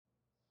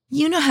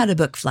You know how to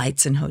book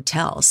flights and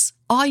hotels.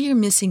 All you're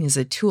missing is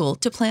a tool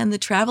to plan the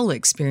travel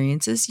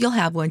experiences you'll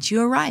have once you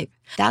arrive.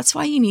 That's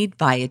why you need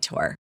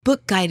Viator.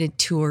 Book guided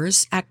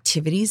tours,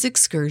 activities,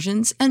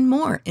 excursions, and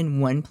more in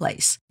one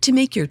place to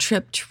make your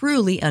trip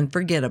truly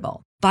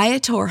unforgettable.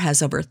 Viator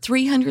has over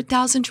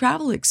 300,000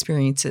 travel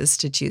experiences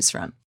to choose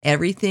from.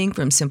 Everything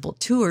from simple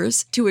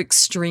tours to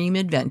extreme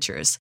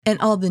adventures and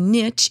all the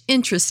niche,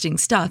 interesting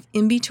stuff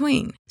in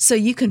between. So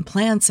you can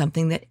plan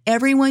something that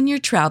everyone you're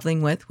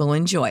traveling with will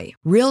enjoy.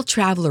 Real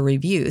traveler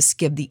reviews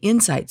give the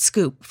inside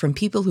scoop from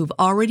people who've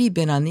already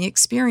been on the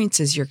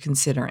experiences you're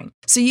considering.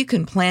 So you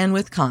can plan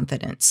with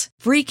confidence.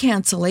 Free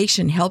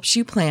cancellation helps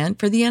you plan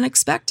for the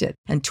unexpected.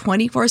 And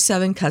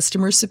 24/7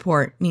 customer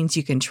support means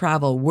you can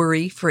travel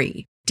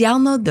worry-free.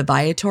 Download the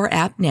Viator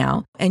app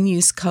now and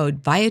use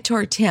code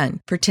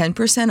Viator10 for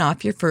 10%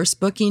 off your first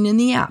booking in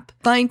the app.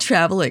 Find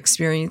travel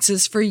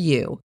experiences for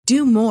you.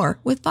 Do more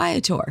with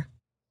Viator.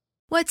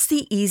 What's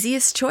the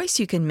easiest choice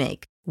you can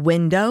make?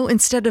 Window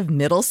instead of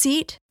middle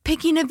seat?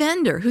 Picking a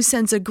vendor who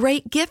sends a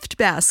great gift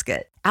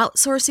basket?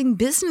 Outsourcing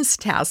business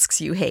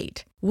tasks you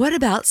hate? What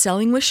about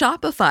selling with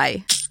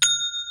Shopify?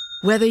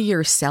 Whether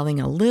you're selling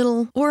a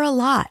little or a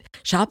lot,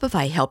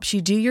 Shopify helps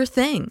you do your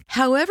thing,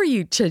 however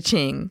you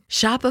cha-ching.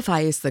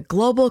 Shopify is the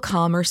global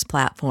commerce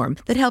platform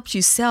that helps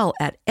you sell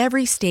at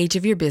every stage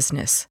of your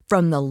business.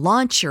 From the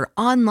launch your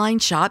online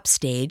shop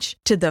stage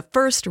to the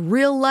first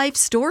real-life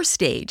store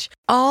stage,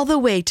 all the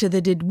way to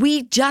the did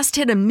we just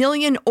hit a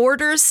million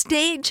orders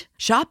stage?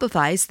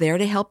 Shopify's there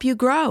to help you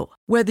grow.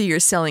 Whether you're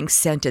selling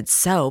scented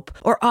soap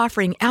or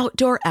offering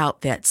outdoor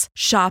outfits,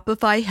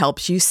 Shopify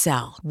helps you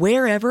sell.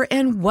 Wherever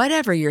and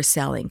whatever you're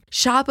selling,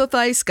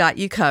 Shopify's got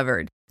you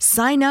covered.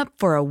 Sign up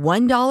for a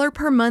 $1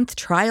 per month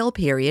trial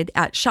period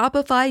at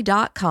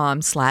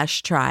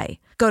shopify.com/try.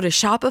 Go to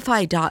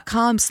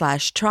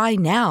shopify.com/try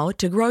now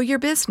to grow your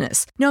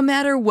business, no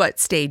matter what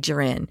stage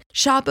you're in.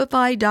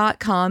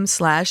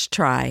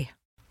 Shopify.com/try.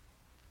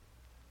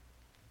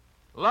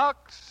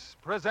 Lux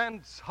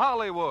presents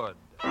Hollywood.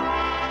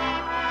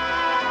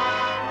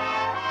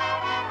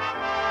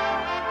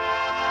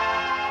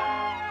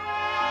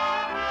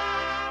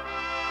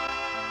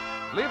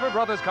 Lever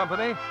Brothers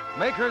Company,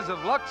 makers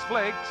of Lux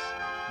Flakes,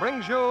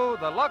 brings you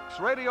the Lux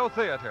Radio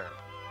Theater,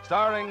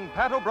 starring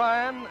Pat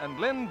O'Brien and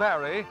Lynn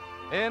Barry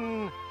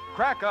in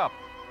Crack Up.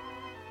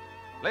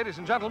 Ladies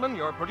and gentlemen,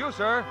 your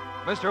producer,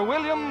 Mr.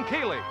 William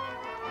Keighley.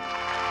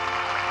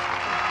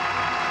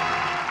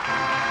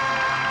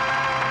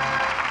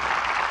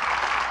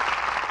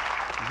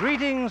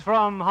 Greetings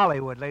from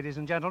Hollywood, ladies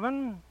and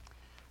gentlemen.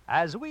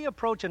 As we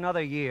approach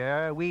another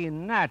year, we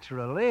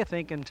naturally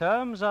think in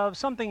terms of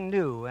something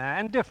new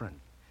and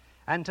different.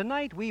 And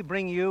tonight we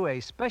bring you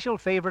a special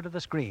favorite of the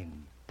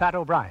screen, Pat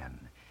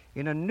O'Brien,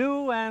 in a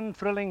new and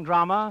thrilling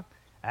drama,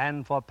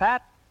 and for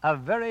Pat, a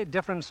very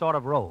different sort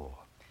of role.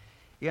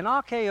 In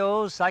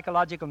RKO's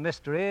psychological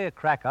mystery,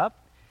 Crack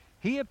Up,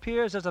 he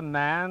appears as a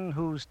man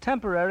whose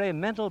temporary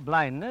mental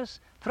blindness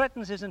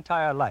threatens his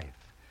entire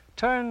life,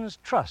 turns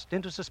trust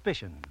into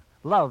suspicion,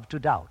 love to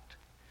doubt.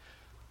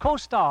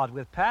 Co-starred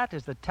with Pat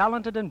is the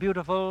talented and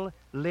beautiful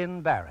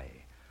Lynn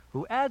Barry,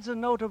 who adds a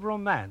note of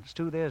romance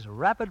to this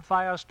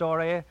rapid-fire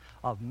story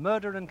of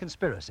murder and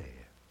conspiracy.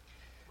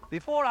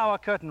 Before our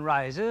curtain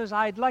rises,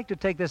 I'd like to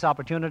take this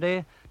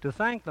opportunity to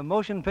thank the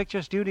Motion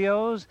Picture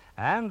Studios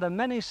and the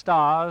many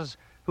stars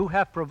who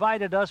have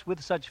provided us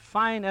with such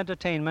fine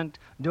entertainment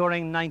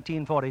during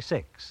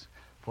 1946.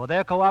 For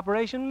their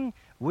cooperation,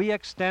 we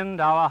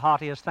extend our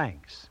heartiest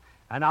thanks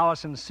and our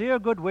sincere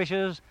good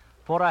wishes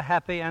for a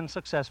happy and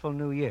successful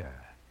new year.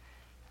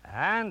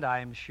 And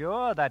I'm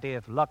sure that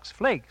if Lux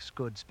Flakes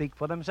could speak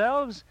for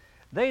themselves,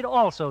 they'd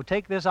also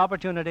take this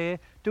opportunity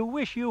to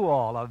wish you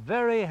all a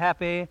very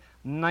happy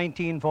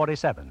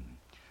 1947.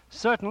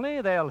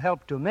 Certainly, they'll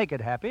help to make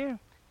it happy,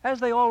 as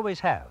they always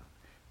have,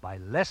 by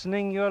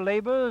lessening your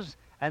labors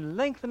and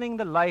lengthening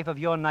the life of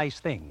your nice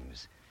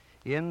things.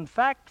 In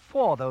fact,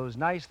 for those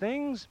nice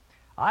things,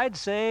 I'd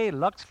say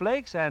Lux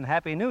Flakes and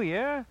Happy New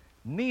Year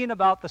mean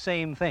about the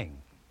same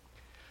thing.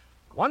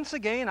 Once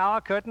again, our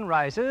curtain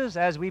rises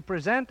as we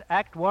present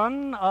Act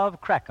One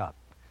of Crack Up,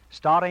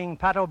 starring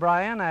Pat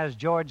O'Brien as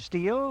George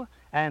Steele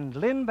and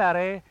Lynn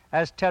Barry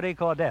as Terry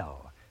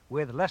Cordell,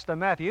 with Lester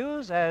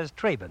Matthews as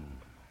Traben.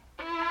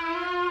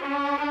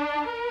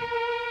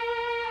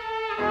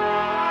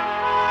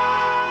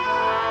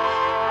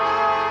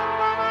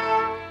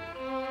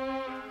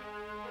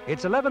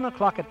 It's 11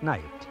 o'clock at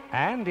night,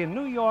 and in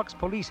New York's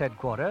police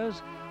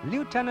headquarters,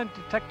 Lieutenant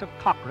Detective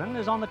Cochran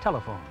is on the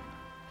telephone.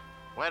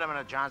 Wait a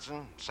minute,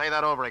 Johnson. Say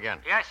that over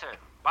again. Yes, sir.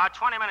 About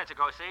 20 minutes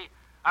ago, see?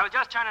 I was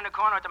just turning the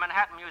corner at the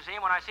Manhattan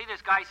Museum when I see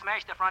this guy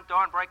smash the front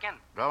door and break in.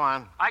 Go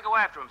on. I go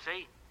after him,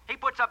 see? He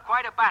puts up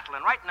quite a battle,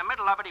 and right in the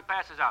middle of it, he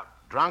passes out.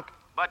 Drunk?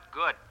 But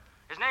good.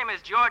 His name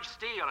is George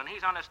Steele, and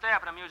he's on the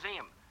staff of the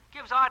museum.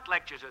 Gives art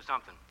lectures or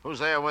something. Who's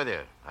there with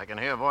you? I can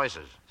hear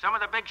voices. Some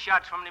of the big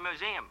shots from the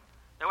museum.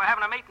 They were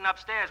having a meeting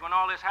upstairs when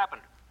all this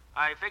happened.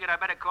 I figured I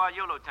better call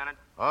you, Lieutenant.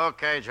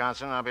 Okay,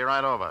 Johnson. I'll be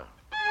right over.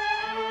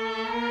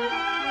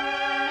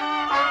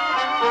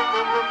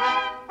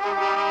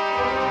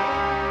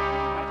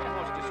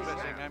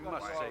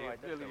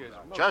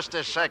 Just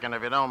a second,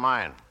 if you don't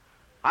mind.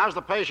 How's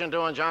the patient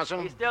doing,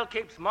 Johnson? He still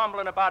keeps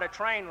mumbling about a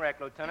train wreck,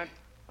 Lieutenant.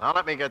 Now,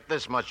 let me get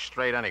this much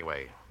straight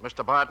anyway.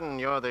 Mr. Barton,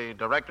 you're the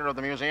director of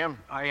the museum?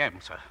 I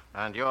am, sir.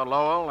 And you're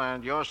Lowell,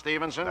 and you're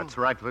Stevenson? That's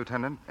right,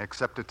 Lieutenant,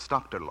 except it's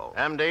Dr. Lowell.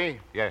 MD?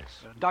 Yes.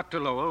 Dr.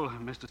 Lowell,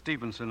 Mr.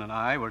 Stevenson, and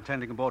I were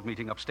attending a board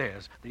meeting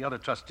upstairs. The other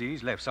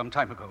trustees left some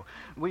time ago.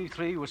 We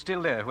three were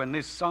still there when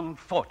this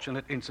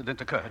unfortunate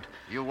incident occurred.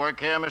 You work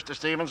here, Mr.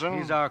 Stevenson?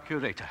 He's our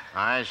curator.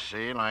 I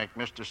see, like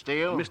Mr.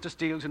 Steele? Mr.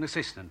 Steele's an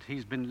assistant.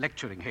 He's been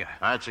lecturing here.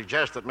 I'd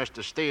suggest that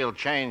Mr. Steele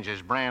change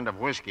his brand of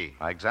whiskey.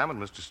 I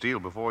examined Mr. Steele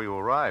before you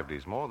arrived.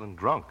 He's more than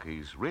drunk.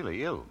 He's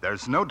really ill.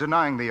 There's no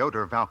denying the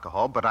odor of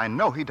alcohol, but I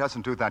know he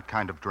doesn't do that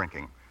kind of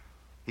drinking.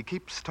 He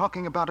keeps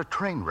talking about a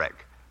train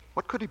wreck.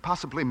 What could he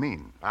possibly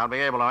mean? I'll be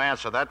able to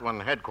answer that when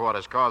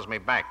headquarters calls me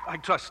back. I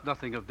trust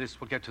nothing of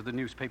this will get to the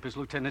newspapers,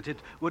 Lieutenant. It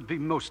would be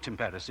most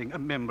embarrassing. A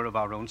member of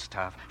our own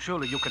staff.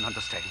 Surely you can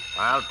understand.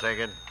 I'll take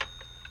it.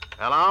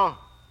 Hello?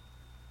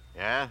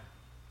 Yeah?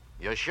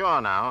 You're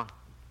sure now?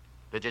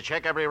 Did you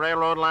check every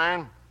railroad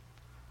line?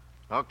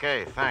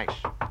 Okay, thanks.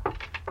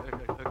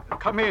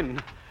 Come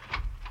in.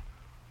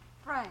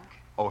 Frank,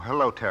 Oh,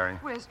 hello, Terry.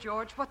 where's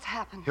George? What's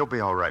happened? He'll be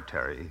all right,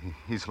 Terry.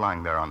 He's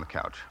lying there on the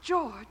couch.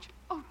 George!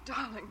 Oh,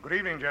 darling. Good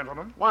evening,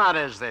 gentlemen. What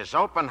is this?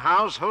 Open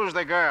house? Who's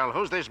the girl?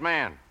 Who's this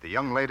man? The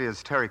young lady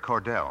is Terry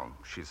Cordell.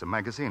 She's a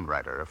magazine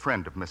writer, a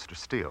friend of Mr.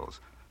 Steele's.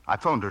 I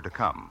phoned her to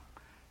come.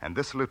 And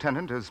this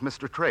lieutenant is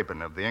Mr.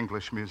 Traben of the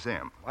English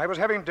Museum. I was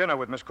having dinner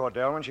with Miss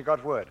Cordell when she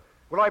got word.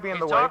 Will I be in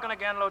He's the way? talking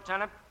again,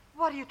 Lieutenant.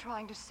 What are you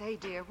trying to say,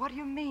 dear? What do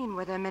you mean?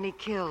 Were there many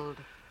killed?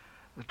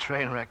 The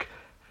train wreck.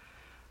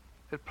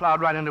 It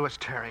plowed right into us,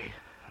 Terry.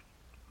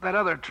 That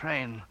other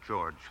train.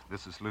 George,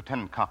 this is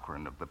Lieutenant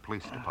Cochran of the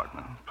police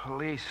department.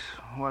 Police,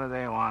 what do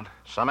they want?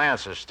 Some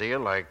answers, Steele,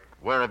 like,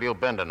 where have you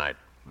been tonight?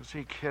 Was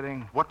he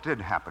kidding? What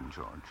did happen,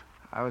 George?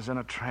 I was in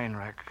a train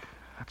wreck.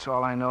 That's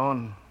all I know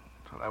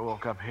until I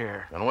woke up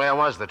here. And where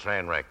was the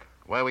train wreck?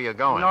 Where were you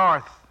going?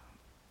 North.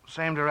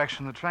 Same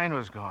direction the train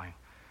was going.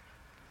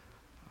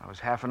 I was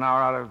half an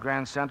hour out of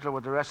Grand Central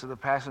with the rest of the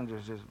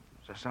passengers. Is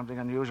there something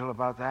unusual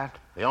about that?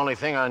 The only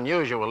thing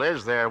unusual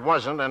is there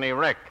wasn't any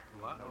wreck.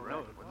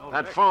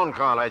 That phone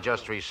call I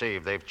just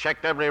received, they've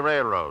checked every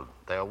railroad.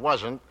 There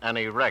wasn't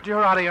any wreck.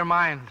 You're out of your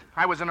mind.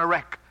 I was in a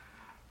wreck.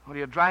 What are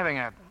you driving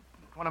at?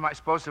 What am I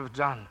supposed to have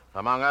done?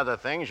 Among other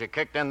things, you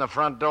kicked in the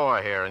front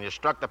door here and you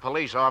struck the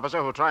police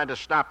officer who tried to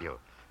stop you.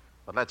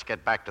 But let's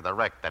get back to the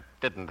wreck. That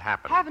didn't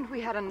happen. Haven't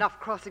we had enough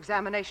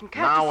cross-examination?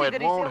 Can't Now you see it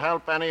that won't he's...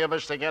 help any of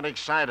us to get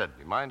excited.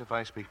 You mind if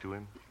I speak to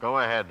him? Go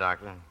ahead,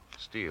 Doctor.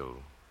 Steele,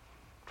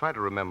 try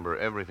to remember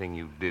everything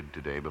you did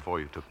today before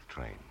you took the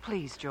train.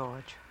 Please,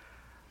 George.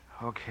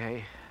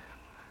 Okay.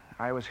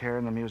 I was here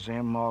in the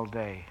museum all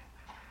day.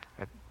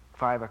 At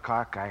 5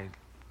 o'clock, I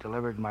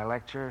delivered my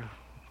lecture.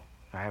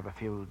 I have a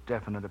few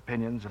definite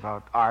opinions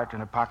about art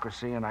and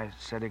hypocrisy, and I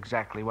said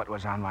exactly what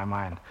was on my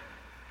mind.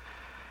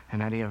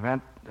 In any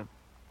event, the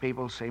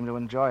people seemed to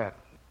enjoy it.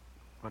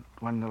 But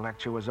when the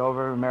lecture was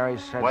over, Mary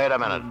said... Wait a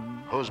minute.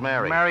 Who's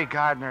Mary? Mary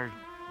Gardner.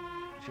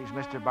 She's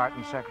Mr.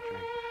 Barton's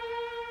secretary.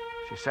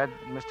 She said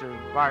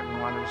Mr. Barton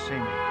wanted to see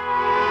me.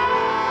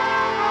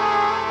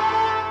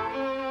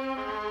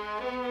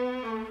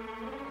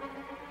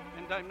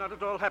 And I'm not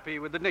at all happy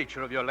with the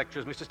nature of your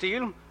lectures, Mr.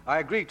 Steele. I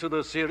agreed to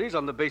the series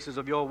on the basis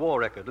of your war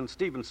record and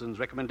Stevenson's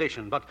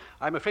recommendation, but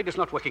I'm afraid it's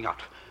not working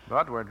out.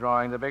 But we're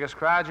drawing the biggest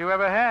crowd you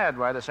ever had.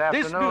 Why, this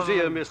afternoon... This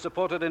museum is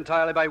supported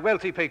entirely by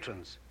wealthy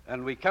patrons,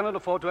 and we cannot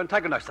afford to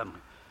antagonize them.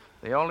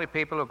 The only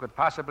people who could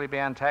possibly be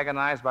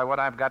antagonized by what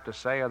I've got to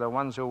say are the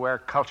ones who wear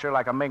culture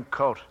like a mink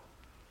coat.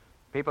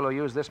 People who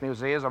use this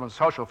museum on the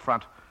social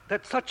front.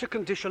 That such a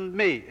condition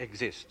may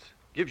exist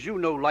gives you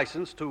no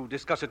license to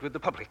discuss it with the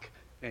public.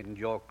 And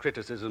your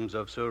criticisms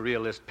of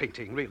surrealist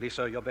painting, really,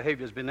 sir, your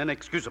behavior's been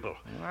inexcusable.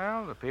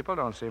 Well, the people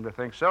don't seem to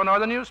think so, nor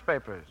the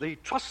newspapers. The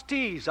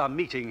trustees are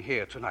meeting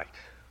here tonight.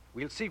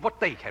 We'll see what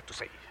they have to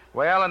say.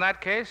 Well, in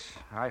that case,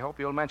 I hope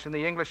you'll mention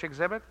the English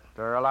exhibit.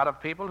 There are a lot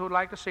of people who'd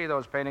like to see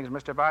those paintings,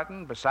 Mr.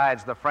 Barton,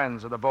 besides the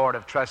friends of the Board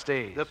of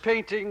Trustees. The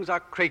paintings are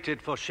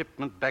crated for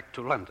shipment back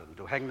to London.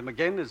 To hang them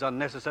again is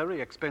unnecessary,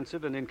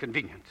 expensive, and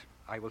inconvenient.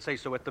 I will say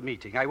so at the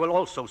meeting. I will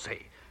also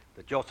say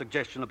that your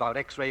suggestion about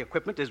X-ray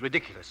equipment is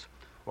ridiculous.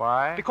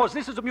 Why? Because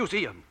this is a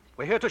museum.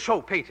 We're here to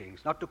show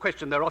paintings, not to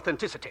question their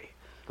authenticity.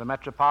 The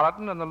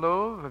Metropolitan and the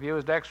Louvre have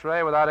used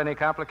X-ray without any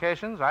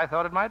complications. I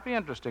thought it might be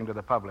interesting to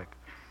the public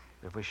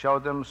if we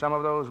showed them some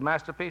of those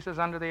masterpieces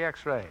under the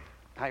X-ray.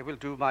 I will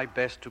do my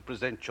best to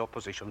present your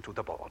position to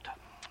the board.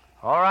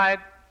 All right.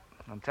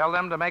 And tell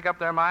them to make up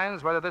their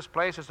minds whether this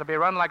place is to be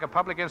run like a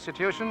public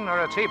institution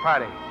or a tea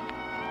party.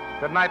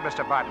 Good night,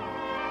 Mr. Barton.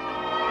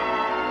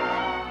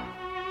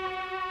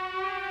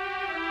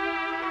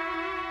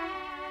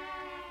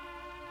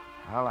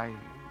 Well, I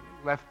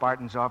left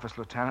Barton's office,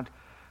 Lieutenant.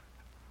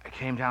 I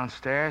came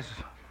downstairs,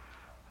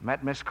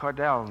 met Miss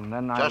Cordell, and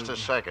then Just a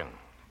second.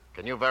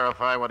 Can you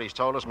verify what he's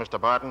told us,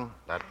 Mr. Barton?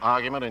 That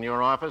argument in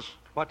your office?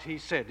 What he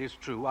said is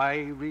true.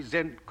 I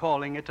resent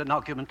calling it an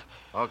argument.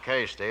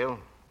 Okay, Steele.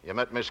 You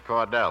met Miss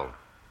Cordell.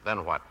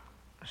 Then what?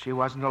 She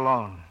wasn't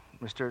alone.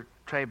 Mr.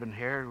 Traben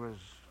here was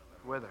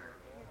with her.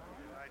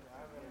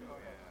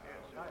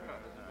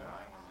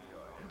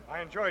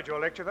 I enjoyed your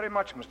lecture very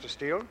much, Mr.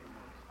 Steele.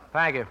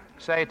 Thank you.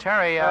 Say,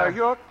 Terry,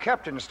 You're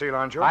Captain Steele,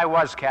 aren't you? I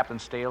was Captain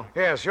Steele.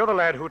 Yes, you're the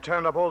lad who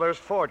turned up all those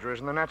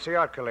forgeries in the Nazi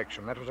art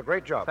collection. That was a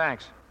great job.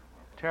 Thanks.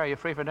 Terry, you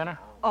free for dinner?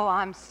 Oh,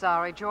 I'm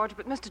sorry, George,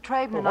 but Mr.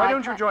 Traben and Why I...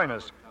 don't you join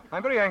us?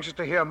 I'm very anxious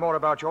to hear more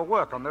about your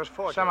work on those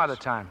forgeries. Some other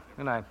time.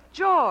 Good night.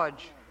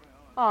 George!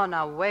 Oh,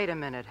 now, wait a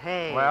minute.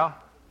 Hey. Well?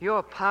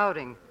 You're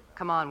pouting.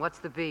 Come on, what's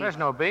the beef? There's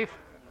no beef.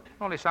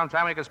 Only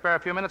sometime when you can spare a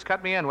few minutes,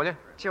 cut me in, will you?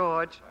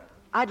 George,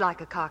 I'd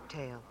like a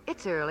cocktail.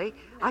 It's early.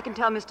 I can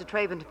tell Mr.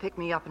 Traben to pick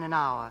me up in an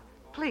hour.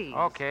 Please.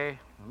 Okay.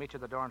 I'll meet you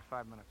at the door in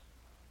 5 minutes.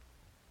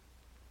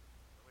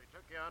 We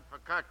took you out for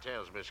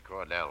cocktails, Miss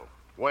Cordell.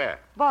 Where?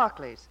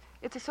 Barclays.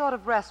 It's a sort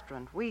of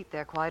restaurant. We eat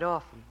there quite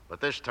often. But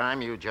this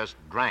time you just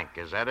drank,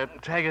 is that it?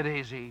 Take it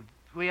easy.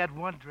 We had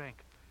one drink.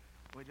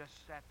 We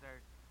just sat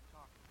there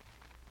talking.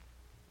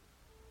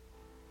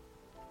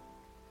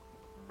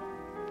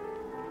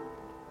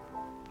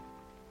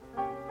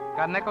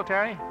 Got a nickel,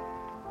 Terry?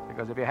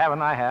 Because if you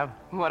haven't, I have.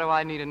 What do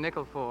I need a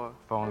nickel for?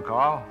 Phone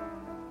call.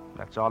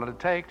 That's all it'd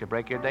take to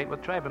break your date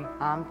with Traben.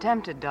 I'm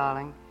tempted,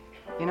 darling.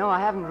 You know, I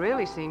haven't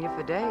really seen you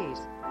for days.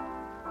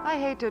 I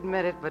hate to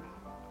admit it, but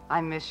I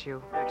miss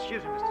you.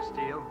 Excuse me, Mr.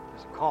 Steele.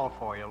 There's a call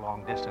for you,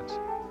 long distance.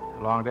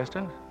 Long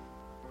distance?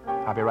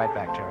 I'll be right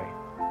back, Terry.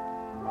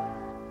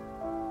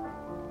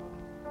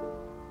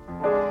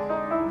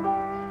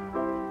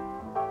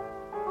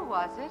 Who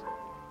was it?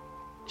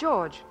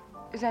 George,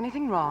 is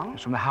anything wrong?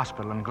 It's from the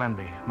hospital in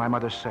Glenby. My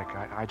mother's sick.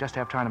 I just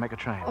have time to make a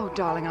train. Oh,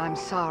 darling, I'm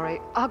sorry.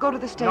 I'll go to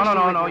the station.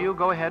 No. You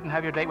go ahead and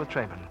have your date with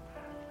Traben.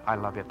 I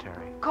love you,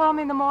 Terry. Call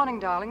me in the morning,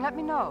 darling. Let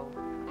me know.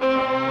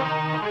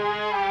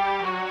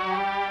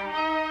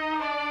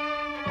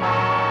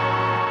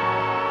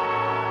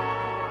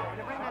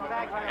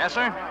 Yes,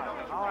 sir?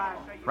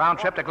 Round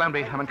trip to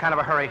Glenby. I'm in kind of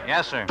a hurry.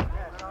 Yes, sir.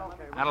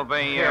 That'll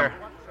be... Here.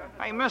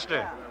 Hey,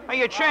 mister. Hey,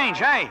 your change,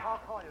 hey?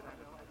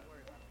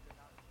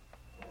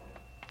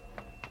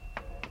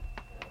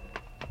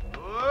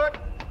 Good.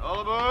 All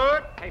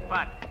aboard. Hey,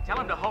 Bud, tell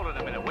him to hold it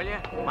a minute, will you?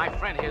 My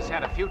friend here's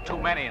had a few too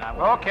many, and I...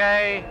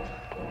 Okay.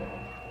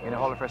 You need to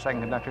hold it for a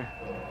second, conductor?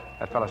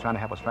 That fellow's trying to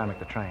help us try and make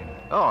the train.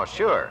 Oh,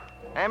 sure.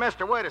 Hey,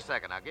 mister, wait a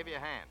second. I'll give you a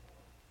hand.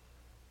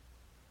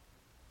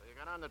 So you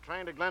got on the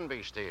train to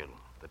Glenby, Steele.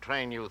 The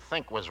train you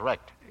think was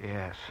wrecked.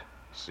 Yes.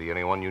 See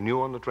anyone you knew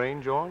on the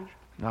train, George?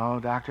 No,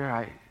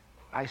 Doctor.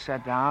 I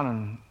sat down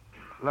and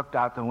looked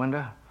out the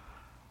window.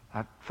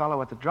 That fellow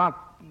with the drunk,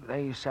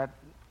 they sat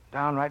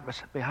down right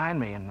behind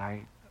me, and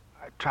I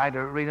tried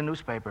to read a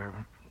newspaper,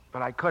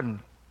 but I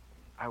couldn't.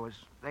 I was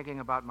thinking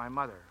about my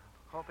mother,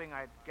 hoping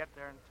I'd get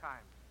there in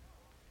time.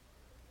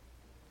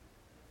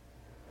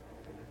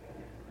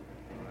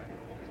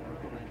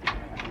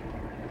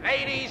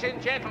 Ladies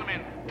and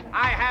gentlemen,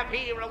 I have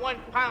here a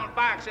 1-pound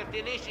box of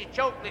delicious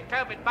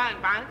chocolate-covered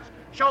bonbons,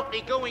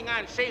 shortly going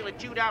on sale at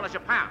 $2 a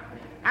pound.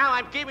 Now,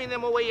 I'm giving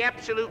them away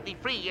absolutely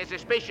free as a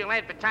special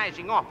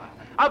advertising offer.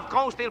 Of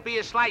course, there'll be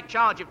a slight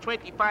charge of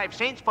 25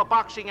 cents for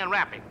boxing and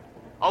wrapping.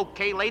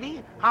 Okay,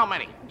 lady, how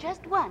many?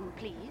 Just one,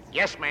 please.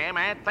 Yes, ma'am,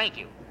 and thank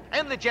you.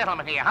 And the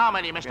gentleman here, how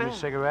many, mister? Give me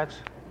cigarettes?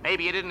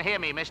 Maybe you didn't hear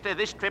me, mister.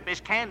 This trip is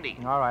candy.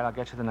 All right, I'll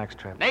get you the next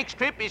trip. Next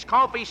trip is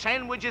coffee,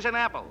 sandwiches, and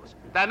apples.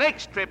 The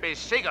next trip is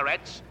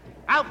cigarettes.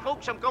 Now,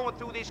 folks, I'm going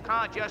through this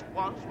car just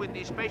once with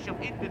this special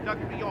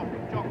introductory offer.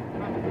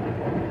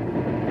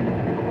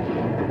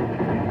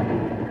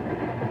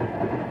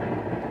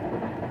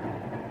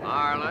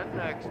 Marlin,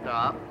 next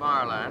stop,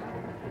 Marlin.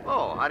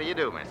 Oh, how do you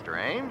do,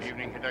 Mr. Ames?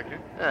 Evening, conductor.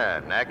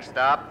 Next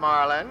stop,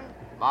 Marlin.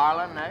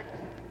 Marlin, next.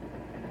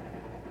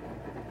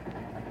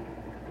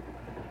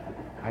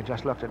 I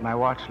just looked at my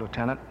watch,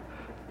 Lieutenant,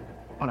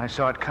 when I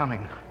saw it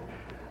coming.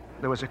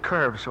 There was a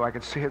curve so I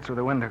could see it through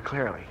the window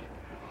clearly.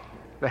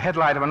 The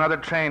headlight of another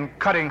train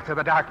cutting through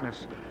the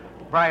darkness.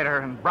 Brighter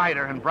and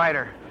brighter and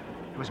brighter.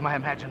 It was my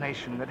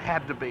imagination. It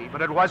had to be,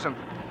 but it wasn't.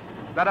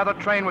 That other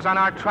train was on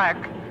our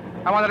track.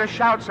 I wanted to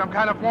shout some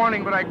kind of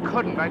warning, but I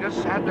couldn't. I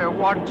just sat there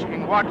watching,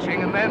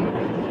 and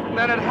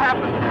then it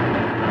happened.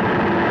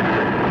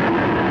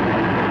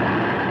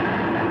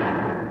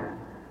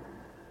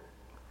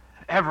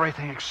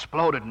 Everything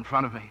exploded in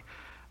front of me.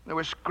 There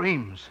were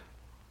screams.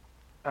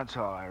 That's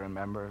all I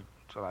remember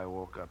until I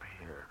woke up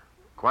here.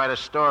 Quite a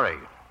story.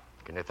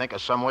 Can you think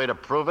of some way to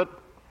prove it?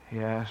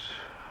 Yes.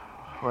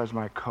 Where's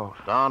my coat?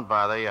 Don't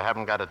bother. You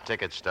haven't got a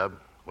ticket stub.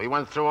 We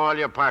went through all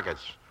your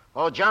pockets.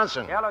 Oh,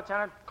 Johnson. Yeah,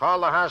 Lieutenant?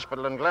 Call the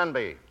hospital in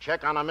Glenby.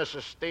 Check on a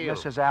Mrs. Steele.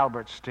 Mrs.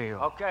 Albert Steele.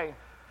 Okay.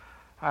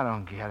 I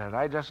don't get it.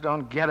 I just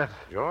don't get it.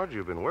 George,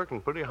 you've been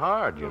working pretty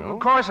hard, you know. Of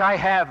course I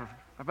have.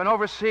 I've been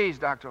overseas,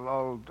 Dr.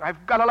 Lowell.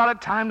 I've got a lot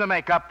of time to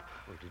make up.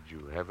 Well, did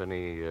you have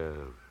any,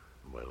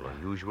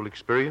 unusual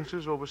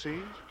experiences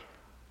overseas?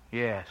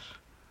 Yes.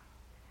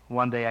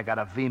 One day I got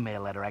a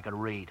V-mail letter I could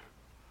read.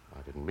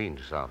 I didn't mean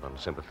to sound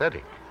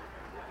unsympathetic.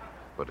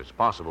 But it's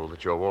possible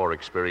that your war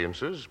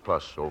experiences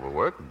plus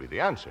overwork would be the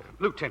answer.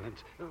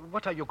 Lieutenant,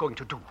 what are you going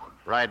to do?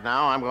 Right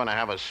now, I'm going to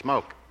have a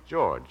smoke.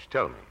 George,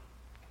 tell me,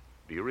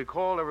 do you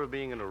recall ever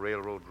being in a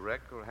railroad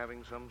wreck or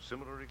having some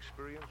similar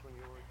experience when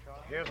you were a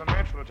child? Here's a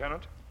match,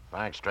 Lieutenant.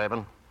 Thanks,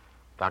 Traben.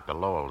 Dr.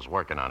 Lowell's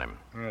working on him.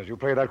 Yes, you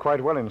played that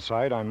quite well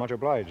inside. I'm much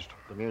obliged.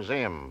 The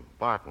museum,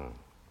 Barton,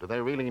 do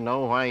they really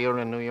know why you're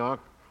in New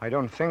York? I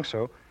don't think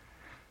so.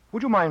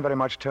 Would you mind very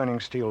much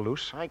turning Steele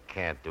loose? I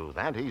can't do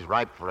that. He's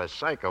ripe for a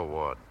psycho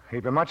ward.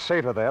 He'd be much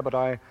safer there, but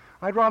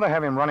I'd rather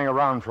have him running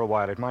around for a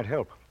while. It might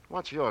help.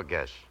 What's your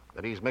guess?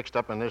 That he's mixed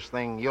up in this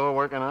thing you're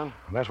working on?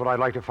 That's what I'd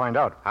like to find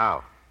out.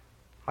 How?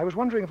 I was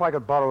wondering if I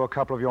could borrow a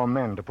couple of your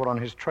men to put on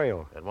his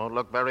trail. It won't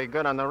look very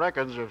good on the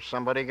records if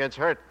somebody gets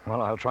hurt.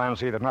 Well, I'll try and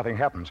see that nothing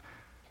happens.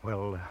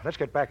 Well, let's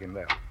get back in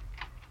there.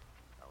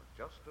 Now, it's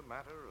just a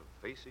matter of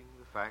facing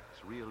the facts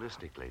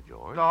realistically,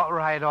 George. All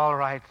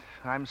right.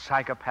 I'm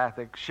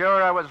psychopathic.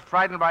 Sure, I was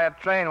frightened by a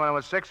train when I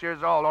was 6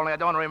 years old, only I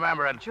don't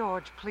remember it.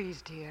 George,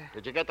 please, dear.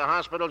 Did you get to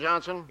hospital,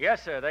 Johnson?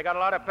 Yes, sir. They got a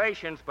lot of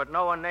patients, but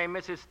no one named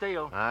Mrs.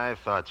 Steele. I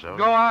thought so.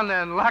 Go on,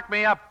 then. Lock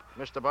me up.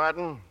 Mr.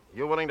 Barton,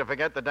 you willing to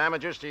forget the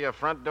damages to your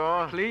front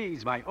door?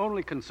 Please, my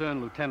only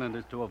concern, Lieutenant,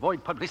 is to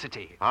avoid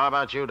publicity. How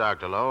about you,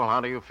 Dr. Lowell?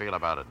 How do you feel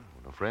about it?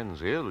 When a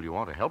friend's ill, you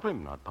want to help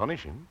him, not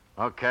punish him.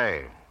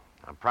 Okay.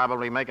 I'm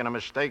probably making a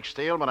mistake,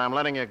 Steele, but I'm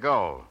letting you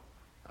go.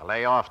 Now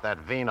lay off that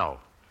vino.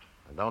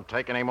 And don't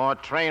take any more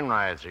train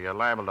rides or you're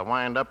liable to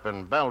wind up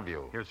in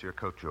Bellevue. Here's your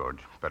coat, George.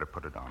 Better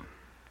put it on.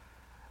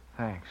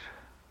 Thanks.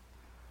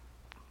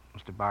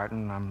 Mr.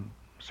 Barton, I'm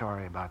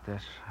sorry about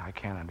this. I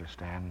can't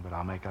understand, but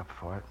I'll make up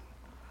for it.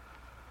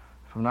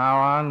 From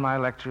now on, my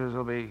lectures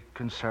will be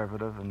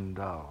conservative and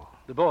dull.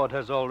 The board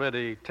has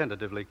already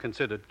tentatively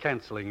considered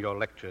canceling your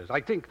lectures.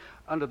 I think,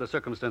 under the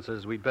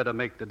circumstances, we'd better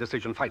make the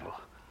decision final.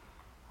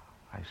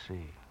 I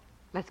see.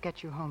 Let's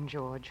get you home,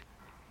 George.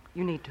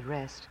 You need to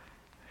rest.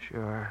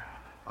 Sure.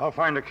 I'll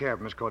find a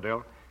cab, Miss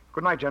Cordell.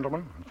 Good night,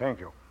 gentlemen, and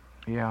thank you.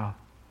 Yeah,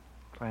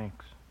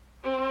 thanks.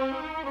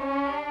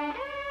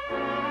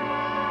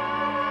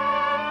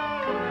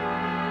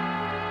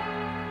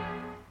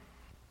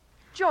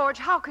 George,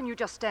 how can you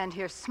just stand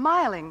here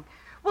smiling?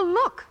 Well,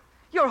 look.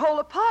 Your whole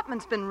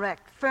apartment's been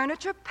wrecked.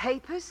 Furniture,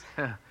 papers.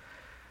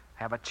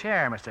 Have a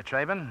chair, Mr.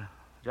 Traben.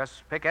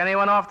 Just pick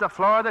anyone off the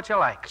floor that you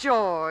like.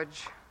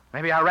 George.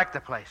 Maybe I wrecked the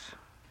place.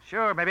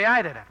 Sure, maybe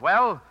I did it.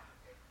 Well,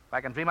 if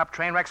I can dream up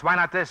train wrecks, why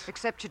not this?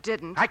 Except you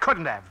didn't. I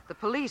couldn't have. The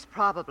police,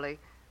 probably.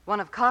 One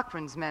of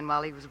Cochrane's men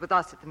while he was with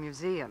us at the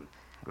museum.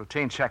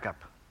 Routine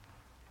checkup.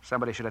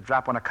 Somebody should have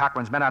dropped one of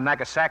Cochrane's men on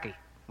Nagasaki.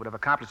 Would have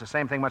accomplished the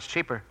same thing much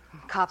cheaper.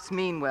 Cops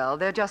mean well.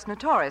 They're just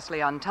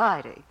notoriously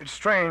untidy. It's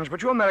strange,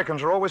 but you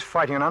Americans are always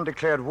fighting an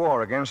undeclared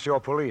war against your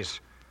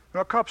police.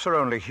 Your cops are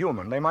only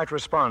human. They might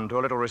respond to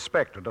a little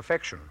respect and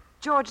affection.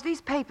 George, these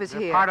papers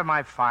They're here... part of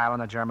my file on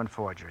the German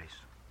forgeries.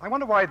 I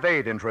wonder why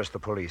they'd interest the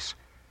police.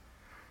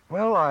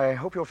 Well, I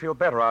hope you'll feel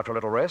better after a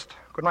little rest.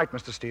 Good night,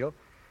 Mr. Steele.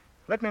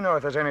 Let me know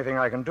if there's anything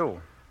I can do.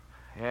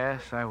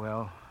 Yes, I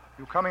will.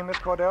 You coming, Miss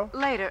Cordell?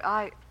 Later.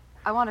 I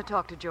want to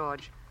talk to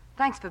George.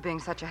 Thanks for being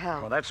such a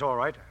help. Well, that's all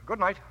right. Good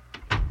night.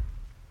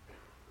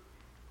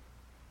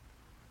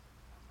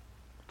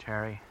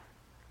 Terry,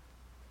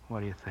 what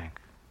do you think?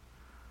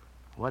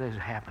 What is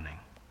happening?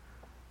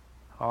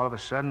 All of a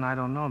sudden, I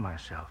don't know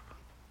myself.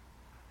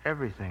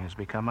 Everything has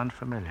become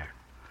unfamiliar.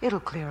 It'll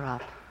clear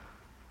up.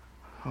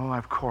 Oh,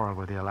 I've quarreled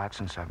with you a lot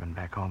since I've been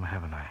back home,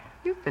 haven't I?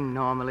 You've been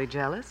normally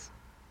jealous.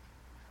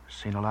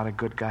 Seen a lot of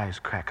good guys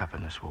crack up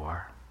in this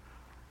war.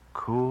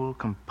 Cool,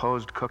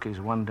 composed cookies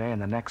one day, and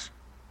the next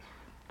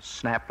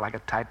snap like a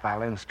tight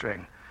violin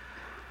string.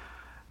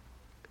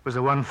 It was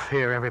the one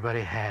fear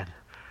everybody had.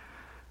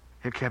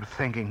 You kept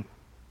thinking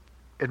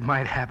it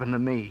might happen to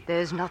me.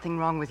 There's nothing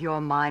wrong with your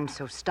mind,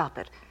 so stop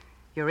it.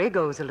 Your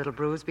ego's a little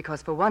bruised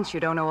because for once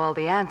you don't know all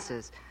the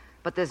answers.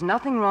 But there's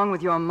nothing wrong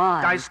with your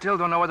mind. I still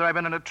don't know whether I've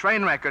been in a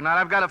train wreck or not.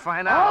 I've got to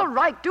find out. All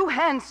right, do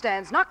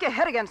handstands. Knock your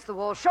head against the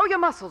wall. Show your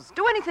muscles.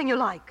 Do anything you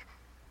like.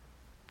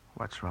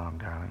 What's wrong,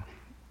 darling?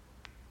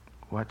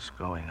 What's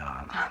going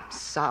on? I'm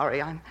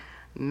sorry. I'm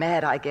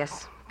mad, I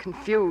guess.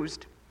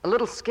 Confused. A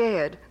little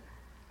scared.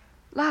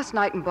 Last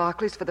night in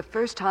Barclays, for the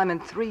first time in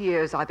 3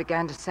 years, I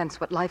began to sense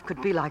what life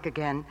could be like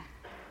again.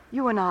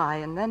 You and I,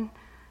 and then...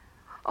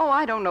 Oh,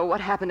 I don't know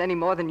what happened any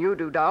more than you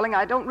do, darling.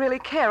 I don't really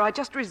care. I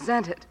just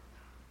resent it.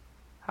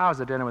 How's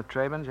the dinner with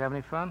Traben? Did you have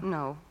any fun?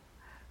 No.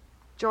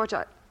 George,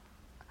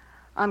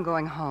 I'm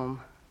going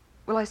home.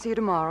 Will I see you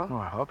tomorrow? Oh,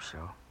 I hope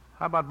so.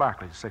 How about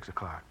Barclays at 6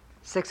 o'clock?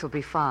 6 will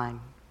be fine.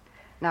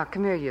 Now,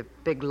 come here, you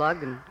big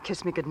lug, and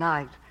kiss me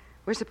goodnight.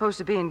 We're supposed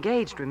to be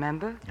engaged,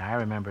 remember? I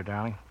remember,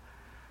 darling.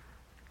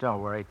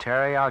 Don't worry,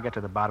 Terry. I'll get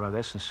to the bottom of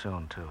this, and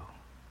soon, too.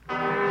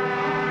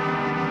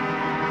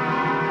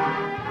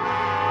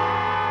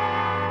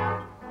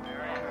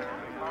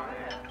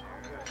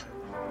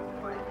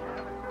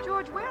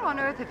 George, where on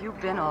earth have you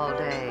been all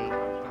day?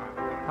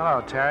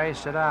 Hello, Terry.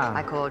 Sit down.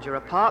 I called your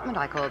apartment.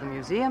 I called the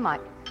museum.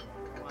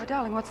 Oh,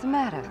 darling, what's the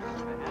matter?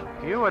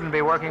 You wouldn't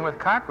be working with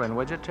Cochran,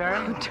 would you, Terry?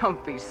 Oh,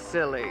 don't be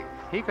silly.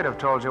 He could have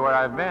told you where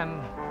I've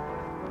been.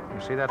 You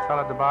see that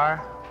fellow at the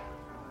bar?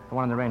 The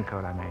one in the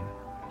raincoat, I mean.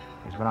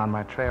 He's been on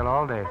my trail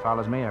all day,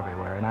 follows me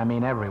everywhere, and I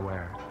mean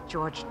everywhere.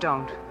 George,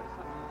 don't.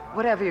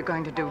 Whatever you're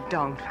going to do,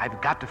 don't.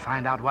 I've got to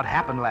find out what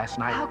happened last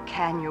night. How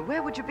can you?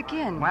 Where would you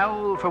begin?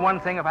 Well, for one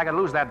thing, if I could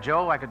lose that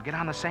Joe, I could get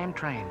on the same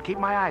train. Keep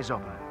my eyes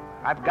open.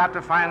 I've got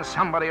to find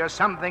somebody or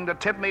something to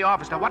tip me off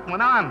as to what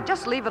went on.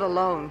 Just leave it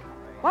alone.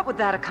 What would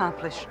that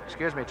accomplish?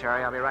 Excuse me,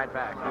 Terry. I'll be right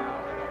back.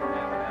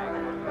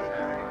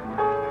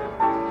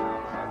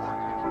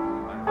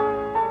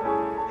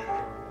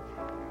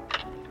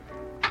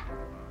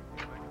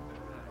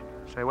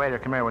 Say, waiter,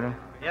 come here, will you?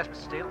 Yes, Mr.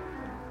 Steele?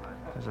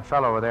 There's a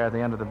fellow over there at the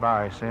end of the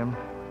bar. You see him?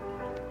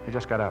 He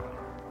just got up.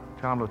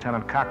 Tell him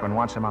Lieutenant Cochran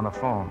wants him on the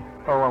phone.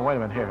 Oh, well, wait a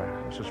minute.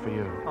 Here. This is for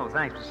you. Oh,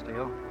 thanks, Mr.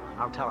 Steele.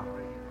 I'll tell him.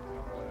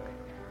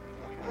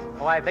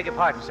 Oh, I beg your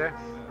pardon, sir.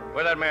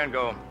 Where'd that man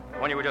go?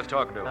 One you were just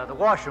talking to? The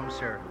washroom,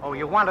 sir. Oh,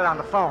 you wanted on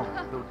the phone.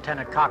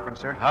 Lieutenant Cochran,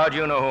 sir. How'd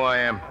you know who I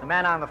am? The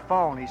man on the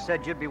phone, he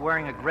said you'd be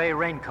wearing a gray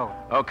raincoat.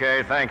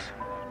 Okay, thanks.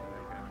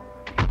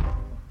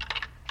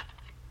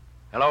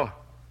 Hello?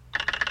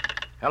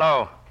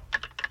 Hello?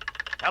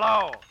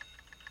 Hello?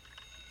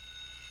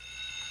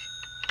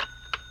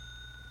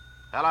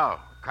 Hello,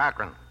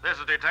 Cochran. This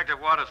is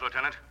Detective Waters,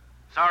 Lieutenant.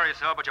 Sorry,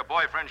 sir, but your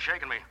boyfriend's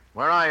shaking me.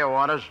 Where are you,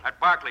 Waters? At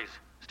Barclays.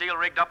 Steele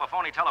rigged up a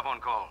phony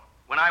telephone call.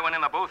 When I went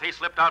in the booth, he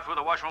slipped out through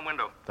the washroom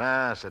window.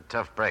 That's a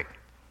tough break.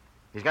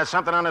 He's got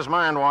something on his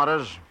mind,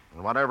 Waters.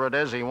 And whatever it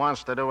is, he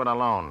wants to do it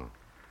alone.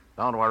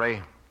 Don't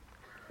worry.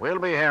 We'll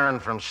be hearing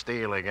from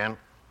Steele again.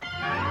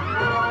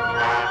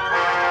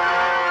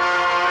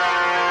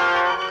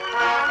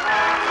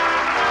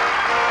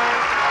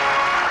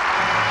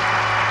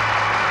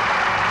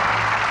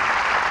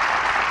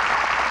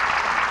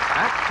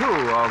 Act 2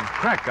 of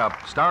Crack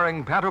Up,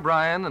 starring Pat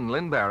O'Brien and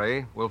Lynn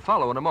Barry, will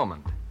follow in a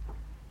moment.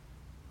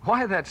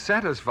 Why that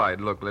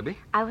satisfied look, Libby?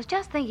 I was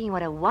just thinking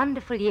what a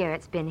wonderful year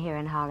it's been here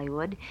in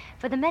Hollywood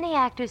for the many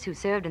actors who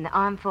served in the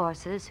armed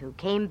forces, who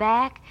came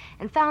back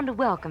and found a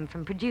welcome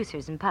from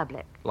producers and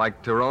public.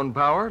 Like Tyrone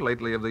Power,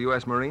 lately of the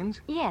U.S.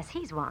 Marines? Yes,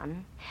 he's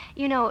one.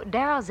 You know,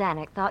 Darryl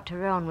Zanuck thought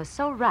Tyrone was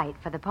so right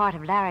for the part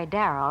of Larry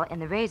Darrell in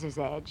The Razor's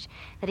Edge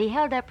that he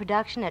held up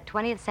production at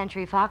 20th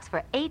Century Fox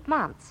for 8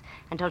 months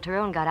until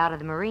Tyrone got out of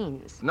the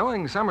Marines.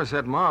 Knowing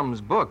Somerset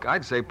Maugham's book,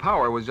 I'd say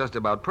Power was just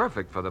about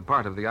perfect for the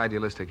part of the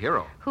idealistic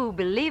hero. Who,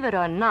 believe it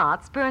or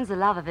not, spurns the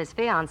love of his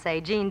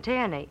fiancée, Gene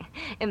Tierney.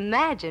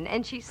 Imagine,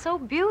 and she's so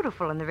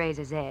beautiful in The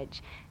Razor's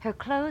Edge. Her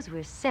clothes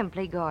were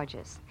simply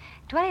gorgeous.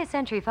 20th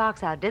Century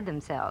Fox outdid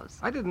themselves.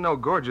 I didn't know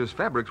gorgeous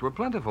fabrics were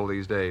plentiful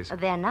these days.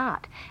 They're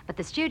not, but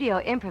the studio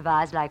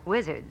improvised like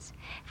wizards.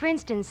 For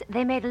instance,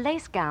 they made a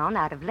lace gown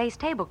out of lace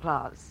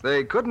tablecloths.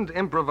 They couldn't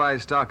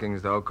improvise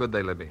stockings, though, could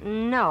they, Libby?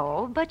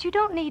 No, but you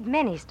don't need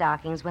many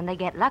stockings when they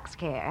get Lux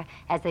Care,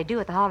 as they do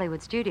at the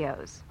Hollywood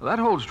studios. That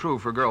holds true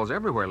for girls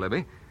everywhere,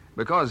 Libby.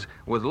 Because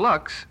with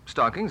Lux,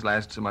 stockings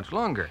last so much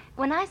longer.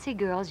 When I see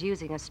girls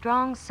using a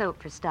strong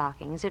soap for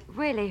stockings, it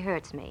really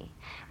hurts me.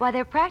 Why,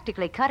 they're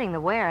practically cutting the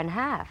wear in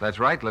half. That's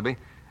right, Libby.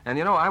 And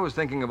you know, I was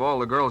thinking of all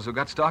the girls who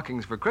got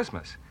stockings for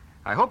Christmas.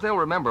 I hope they'll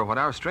remember what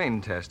our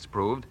strain tests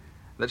proved,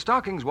 that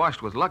stockings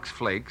washed with Lux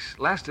Flakes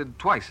lasted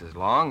twice as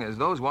long as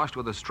those washed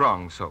with a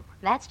strong soap.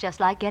 That's just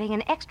like getting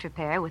an extra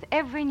pair with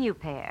every new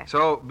pair.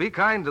 So be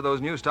kind to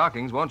those new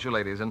stockings, won't you,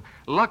 ladies, and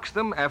Lux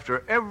them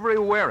after every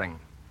wearing.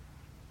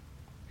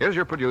 Here's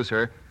your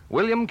producer,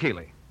 William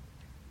Keeley.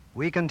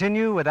 We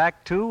continue with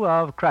Act 2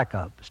 of Crack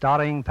Up,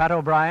 starring Pat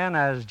O'Brien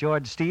as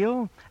George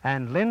Steele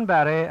and Lynn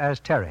Barry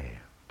as Terry.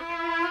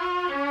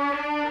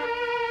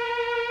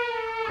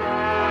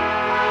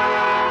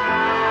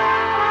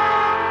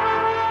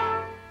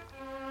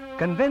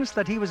 Convinced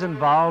that he was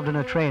involved in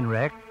a train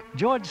wreck,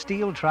 George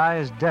Steele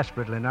tries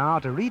desperately now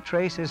to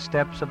retrace his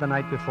steps of the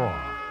night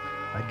before.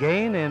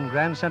 Again in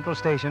Grand Central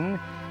Station,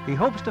 he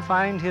hopes to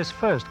find his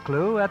first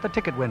clue at the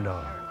ticket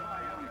window.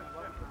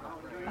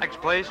 Next,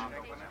 please.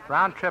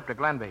 Round trip to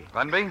Glenby.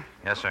 Glenby?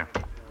 Yes, sir.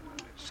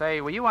 Say,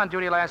 were you on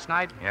duty last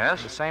night?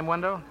 Yes. The same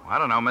window? I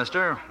don't know,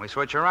 mister. We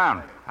switch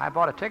around. I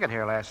bought a ticket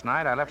here last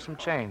night. I left some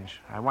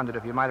change. I wondered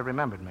if you might have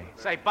remembered me.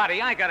 Say,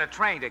 buddy, I got a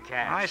train to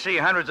catch. I see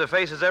hundreds of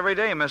faces every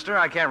day, mister.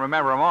 I can't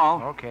remember them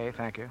all. Okay,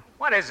 thank you.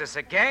 What is this,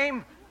 a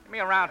game? Give me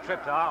a round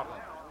trip to Albany.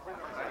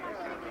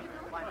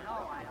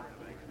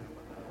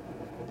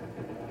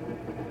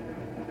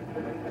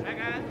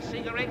 Cigars,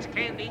 cigarettes,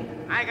 candy.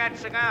 I got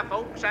cigar,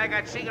 folks. I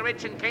got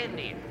cigarettes and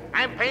candy.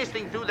 I'm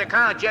passing through the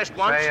car just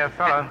once. Say,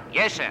 fella.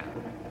 Yes, sir.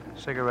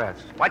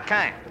 Cigarettes. What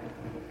kind?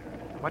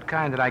 What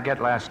kind did I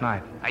get last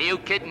night? Are you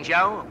kidding,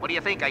 Joe? What do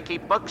you think? I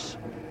keep books?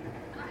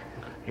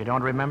 You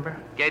don't remember?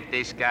 Get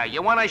this guy.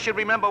 You want I should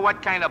remember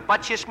what kind of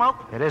butts you smoke?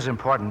 It is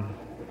important.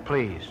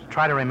 Please,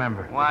 try to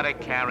remember. What a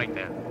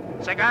character.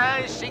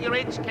 Cigars,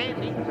 cigarettes,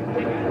 candy.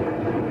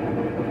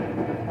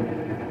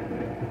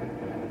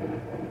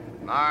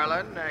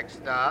 Marlin, next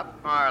stop.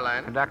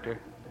 Marlin. Conductor.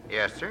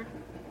 Yes, sir?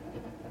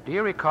 Do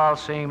you recall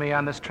seeing me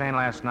on this train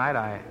last night?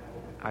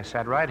 I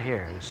sat right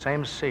here, the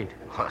same seat.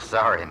 Oh,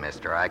 sorry,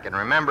 mister. I can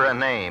remember a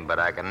name, but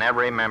I can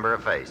never remember a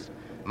face.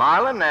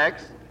 Marlin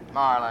next.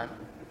 Marlin.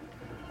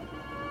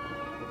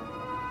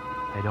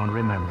 They don't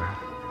remember.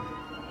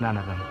 None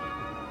of them.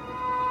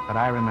 But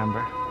I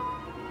remember.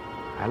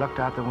 I looked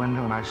out the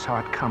window and I saw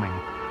it coming.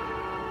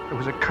 There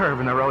was a curve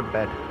in the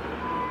roadbed.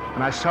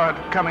 And I saw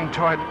it coming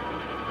toward...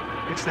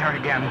 It's there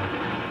again.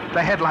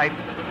 The headlight.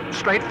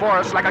 Straight for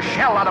us like a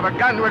shell out of a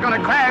gun. We're going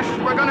to crash.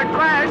 We're going to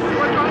crash.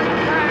 We're going to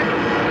crash.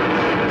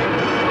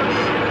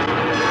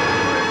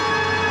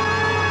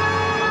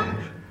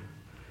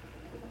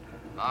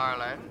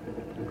 Marlin.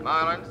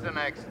 Marlin's the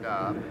next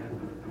stop.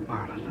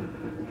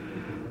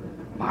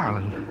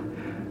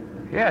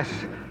 Marlin. Yes.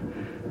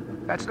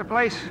 That's the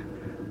place.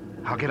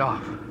 I'll get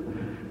off.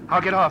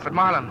 I'll get off at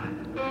Marlin.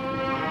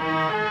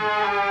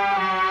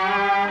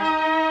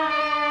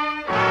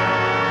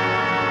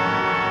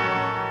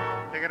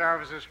 Ticket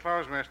office is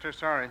closed, mister.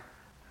 Sorry.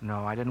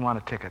 No, I didn't want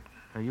a ticket.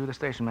 Are you the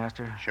station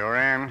master? Sure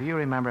am. Do you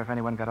remember if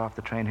anyone got off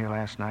the train here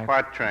last night?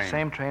 What train?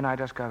 Same train I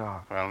just got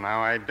off. Well,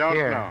 now, I don't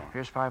know.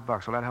 Here's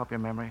 $5. Will that help your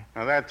memory?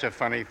 Now, that's a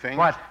funny thing.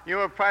 What?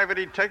 You a private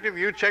detective?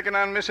 You checking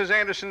on Mrs.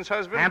 Anderson's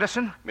husband?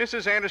 Anderson?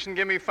 Mrs. Anderson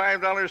give me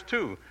 $5,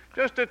 too.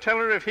 Just to tell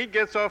her if he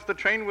gets off the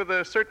train with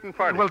a certain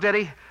party. Well, did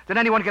he? Did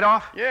anyone get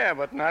off? Yeah,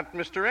 but not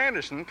Mr.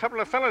 Anderson. A couple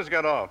of fellas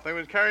got off. They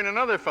was carrying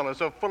another fella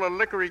so full of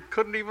liquor he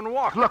couldn't even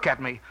walk. Look at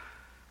me.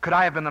 Could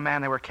I have been the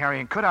man they were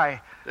carrying? Could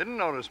I? Didn't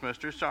notice,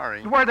 mister.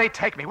 Sorry. Where'd they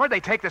take me? Where'd they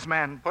take this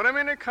man? Put him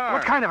in a car.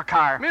 What kind of a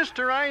car?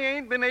 Mister, I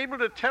ain't been able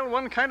to tell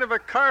one kind of a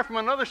car from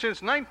another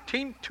since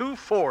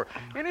 1924.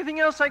 Anything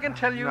else I can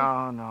tell you?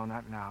 No,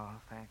 not now.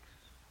 Thanks.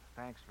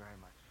 Thanks very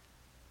much.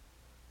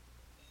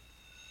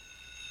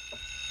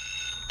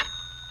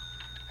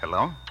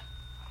 Hello?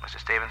 Mr.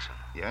 Stevenson?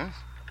 Yes?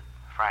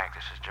 Frank,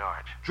 this is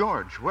George.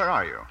 George, where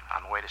are you?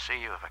 On the way to see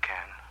you if I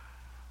can.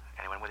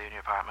 Anyone with you in your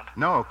apartment?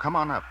 No, come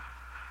on up.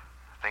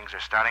 Things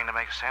are starting to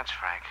make sense,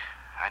 Frank.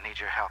 I need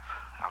your help.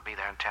 I'll be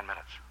there in 10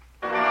 minutes.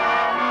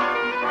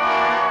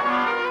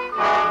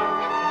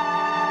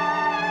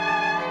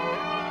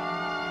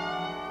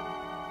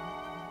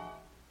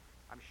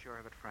 I'm sure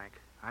of it, Frank.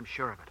 I'm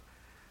sure of it.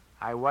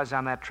 I was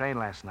on that train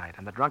last night,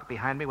 and the drunk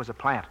behind me was a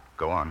plant.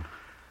 Go on.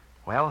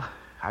 Well,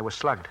 I was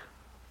slugged.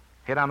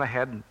 Hit on the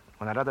head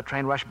when that other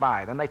train rushed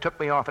by. Then they took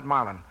me off at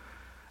Marlin.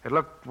 It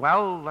looked,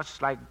 well,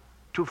 just like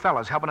two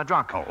fellas helping a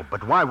drunk. Oh,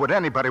 but why would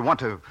anybody want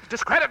to...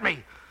 Discredit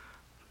me!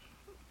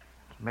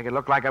 Make it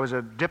look like I was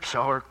a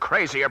dipso or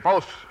crazy or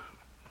both.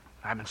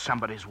 I'm in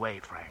somebody's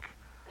way, Frank.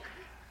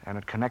 And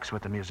it connects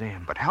with the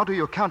museum. But how do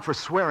you account for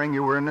swearing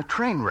you were in a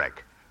train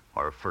wreck?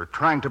 Or for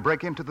trying to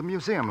break into the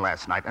museum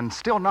last night and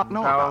still not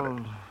know about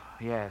it?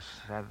 Yes,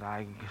 that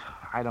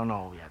I don't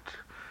know yet.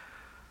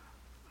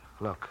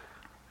 Look,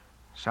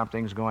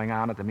 something's going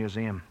on at the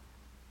museum.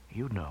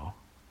 You know.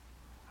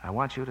 I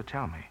want you to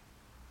tell me.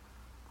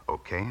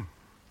 Okay.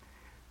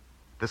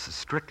 This is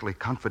strictly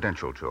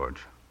confidential,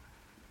 George.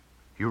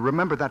 You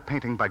remember that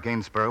painting by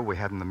Gainsborough we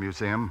had in the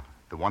museum?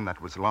 The one that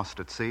was lost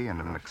at sea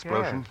in an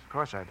explosion? Yes, of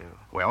course I do.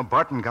 Well,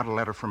 Barton got a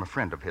letter from a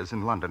friend of his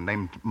in London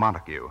named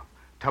Montague,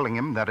 telling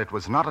him that it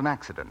was not an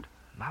accident.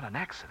 Not an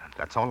accident?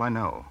 That's all I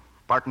know.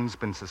 Barton's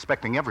been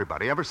suspecting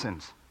everybody ever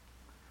since.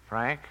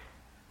 Frank,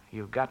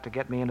 you've got to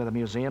get me into the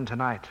museum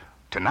tonight.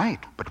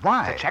 Tonight? But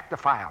why? To check the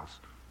files.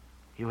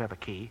 You have a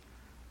key.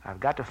 I've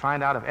got to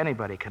find out if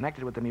anybody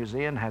connected with the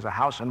museum has a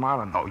house in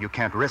Marlin. Oh, you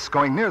can't risk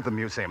going near the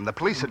museum. The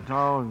police had...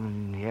 Oh,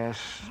 yes.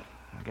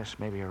 I guess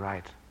maybe you're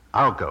right.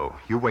 I'll go.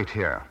 You wait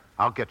here.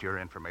 I'll get your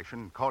information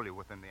and call you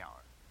within the hour.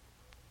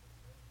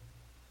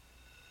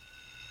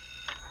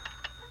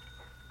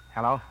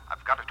 Hello?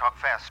 I've got to talk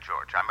fast,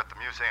 George. I'm at the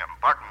museum.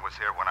 Barton was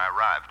here when I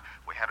arrived.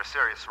 We had a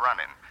serious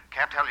run-in.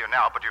 Can't tell you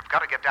now, but you've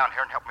got to get down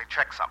here and help me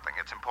check something.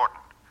 It's important.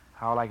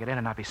 How'll I get in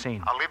and not be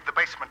seen? I'll leave the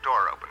basement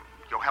door open.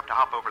 You'll have to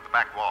hop over the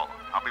back wall.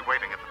 I'll be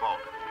waiting at the vault.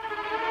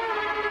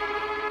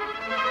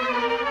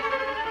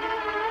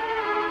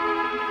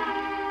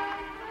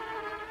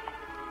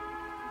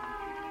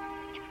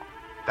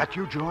 That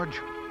you,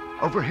 George?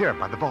 Over here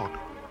by the vault.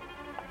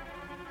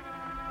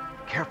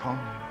 Careful.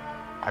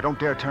 I don't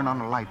dare turn on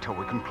the light till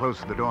we can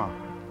close the door.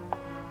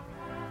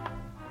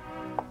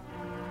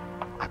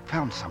 I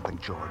found something,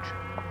 George.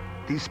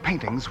 These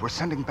paintings we're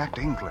sending back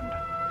to England.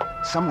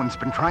 Someone's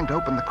been trying to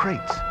open the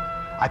crates.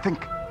 I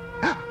think...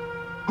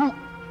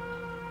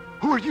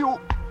 Who are you?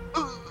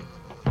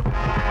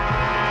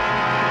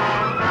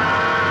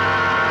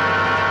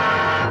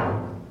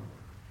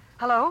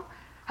 Hello?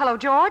 Hello,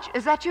 George?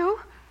 Is that you?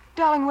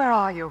 Darling, where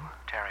are you?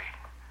 Terry.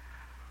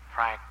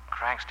 Frank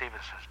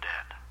Stevenson's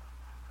dead.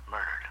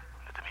 Murdered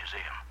at the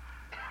museum.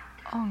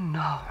 Oh,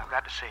 no. I've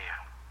got to see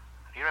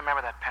you. Do you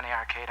remember that Penny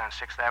Arcade on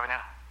 6th Avenue?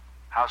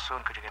 How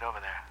soon could you get over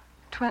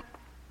there?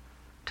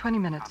 20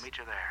 minutes. I'll meet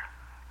you there.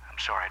 I'm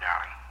sorry,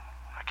 darling.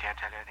 I can't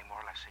tell you anything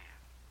more till I see you.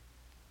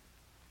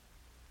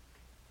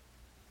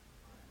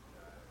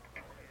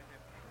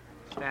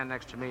 Stand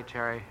next to me,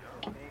 Terry.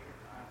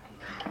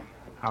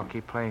 I'll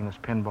keep playing this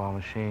pinball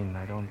machine.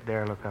 I don't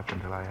dare look up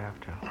until I have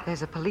to.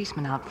 There's a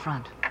policeman out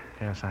front.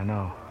 Yes, I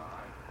know.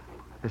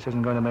 This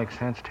isn't going to make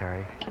sense,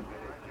 Terry,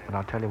 but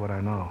I'll tell you what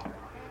I know.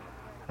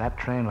 That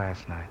train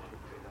last night,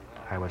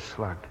 I was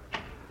slugged.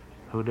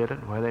 Who did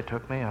it, where they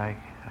took me, I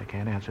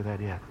can't answer that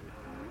yet.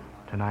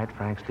 Tonight,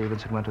 Frank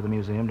Stevenson went to the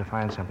museum to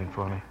find something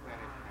for me.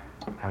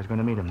 I was going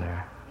to meet him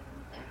there.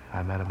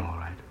 I met him all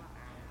right.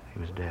 He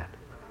was dead.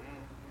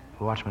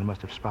 The watchman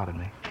must have spotted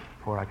me.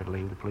 Before I could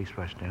leave, the police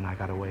rushed in. I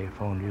got away,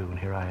 phoned you, and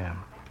here I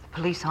am. The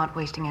police aren't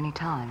wasting any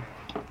time.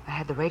 I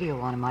had the radio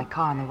on in my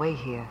car on the way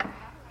here.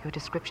 Your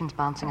description's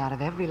bouncing out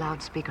of every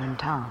loudspeaker in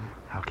town.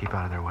 I'll keep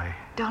out of their way.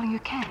 Darling, you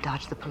can't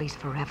dodge the police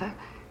forever.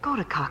 Go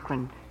to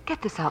Cochrane.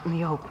 Get this out in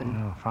the open.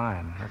 Oh,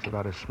 fine. That's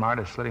about as smart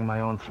as slitting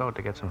my own throat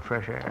to get some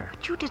fresh air.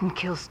 But you didn't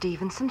kill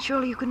Stevenson.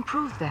 Surely you can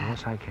prove that.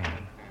 Yes, I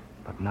can.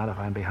 But not if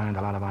I'm behind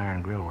a lot of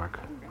iron grill work.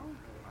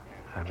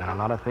 I've got a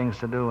lot of things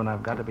to do, and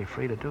I've got to be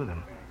free to do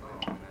them.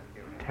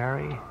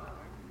 Terry,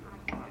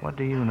 what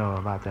do you know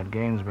about that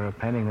Gainsborough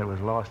painting that was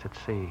lost at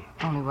sea?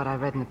 Only what I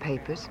read in the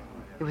papers.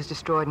 It was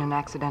destroyed in an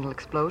accidental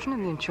explosion,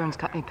 and the insurance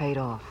company paid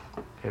off.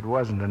 It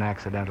wasn't an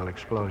accidental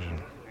explosion.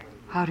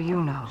 How do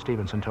you know?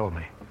 Stevenson told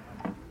me.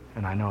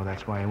 And I know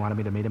that's why he wanted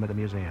me to meet him at the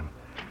museum.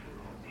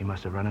 He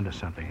must have run into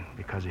something.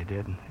 Because he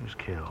did, he was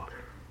killed.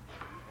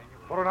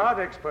 For an art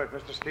expert,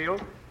 Mr. Steele,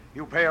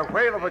 you play a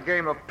whale of a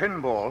game of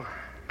pinball.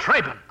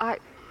 Traben!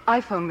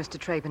 I phoned Mr.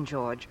 Traben,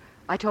 George.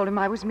 I told him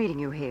I was meeting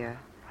you here.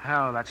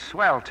 Oh, that's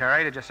swell,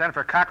 Terry. Did you send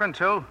for Cochrane,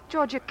 too?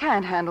 George, you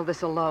can't handle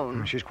this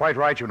alone. She's quite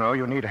right, you know.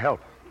 You need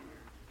help.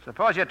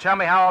 Suppose you tell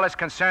me how all this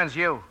concerns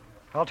you.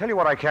 I'll tell you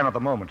what I can at the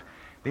moment.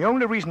 The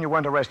only reason you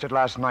weren't arrested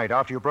last night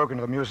after you broke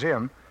into the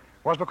museum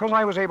was because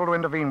I was able to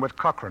intervene with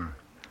Cochrane.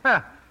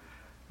 Huh.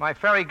 My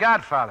fairy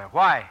godfather.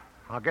 Why?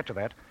 I'll get to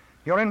that.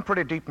 You're in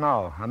pretty deep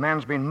now. A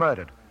man's been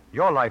murdered.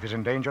 Your life is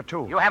in danger,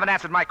 too. You haven't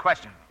answered my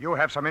question. You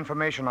have some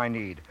information I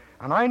need.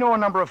 And I know a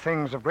number of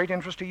things of great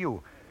interest to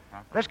you.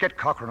 Let's get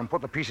Cochrane and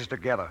put the pieces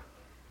together.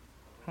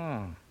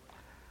 I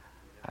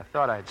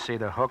thought I'd see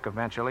the hook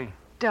eventually.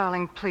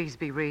 Darling, please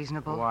be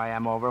reasonable. Why,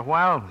 I'm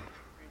overwhelmed.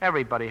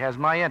 Everybody has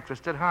my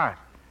interest at heart.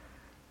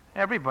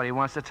 Everybody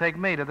wants to take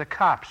me to the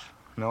cops.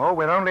 No,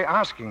 we're only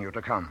asking you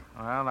to come.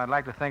 Well, I'd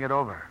like to think it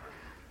over.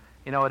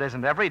 You know, it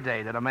isn't every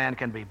day that a man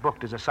can be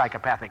booked as a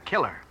psychopathic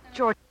killer.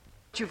 George,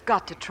 you've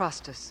got to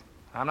trust us.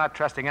 I'm not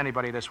trusting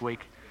anybody this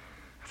week.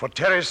 For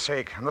Terry's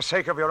sake, and the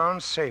sake of your own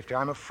safety,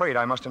 I'm afraid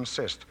I must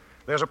insist.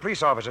 There's a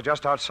police officer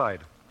just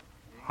outside.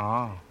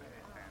 Oh.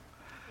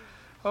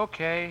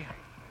 Okay.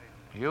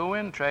 You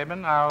win,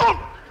 Traben. I'll...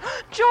 Oh!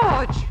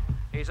 George!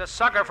 He's a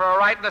sucker for a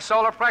right in the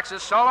solar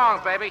plexus. So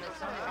long, baby.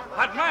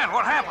 But, man,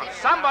 what happened?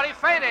 Somebody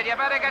fainted. You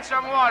better get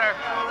some water.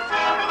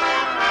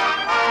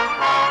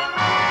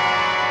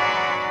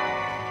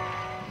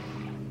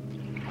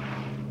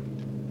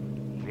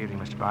 Good evening,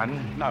 Mr.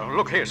 Barton. Now,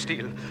 look here,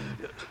 Steele.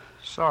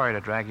 Sorry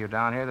to drag you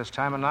down here this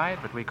time of night,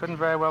 but we couldn't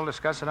very well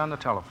discuss it on the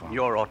telephone.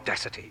 Your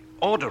audacity,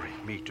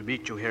 ordering me to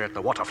meet you here at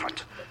the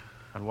waterfront.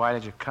 And why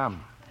did you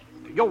come?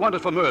 You're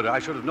wanted for murder. I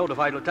should have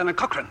notified Lieutenant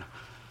Cochrane.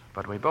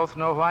 But we both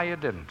know why you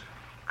didn't.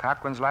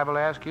 Cochrane's liable to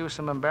ask you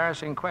some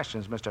embarrassing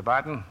questions, Mr.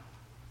 Barton.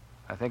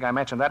 I think I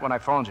mentioned that when I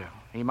phoned you.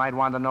 He might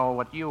want to know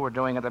what you were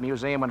doing at the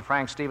museum when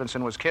Frank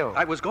Stevenson was killed.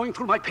 I was going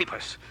through my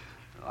papers.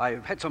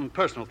 I've had some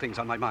personal things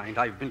on my mind.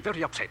 I've been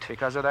very upset.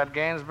 Because of that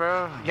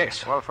Gainsborough?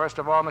 Yes. Well, first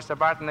of all, Mr.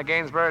 Barton, the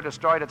Gainsborough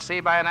destroyed at sea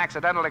by an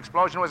accidental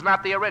explosion was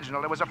not the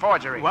original. It was a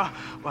forgery. Well...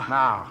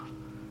 Now,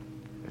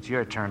 it's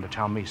your turn to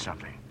tell me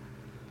something.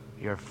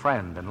 Your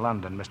friend in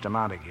London, Mr.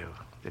 Montague,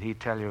 did he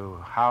tell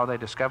you how they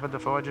discovered the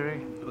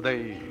forgery?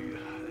 They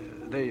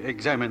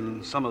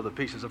examined some of the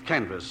pieces of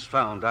canvas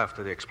found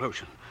after the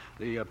explosion.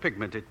 The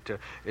pigment,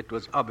 it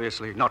was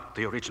obviously not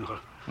the original.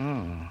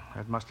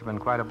 That must have been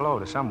quite a blow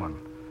to someone.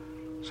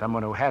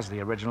 Someone who has the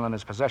original in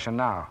his possession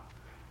now.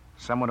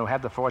 Someone who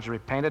had the forgery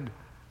painted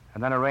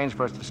and then arranged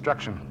for its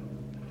destruction.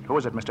 Who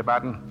is it, Mr.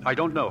 Barton? I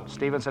don't know.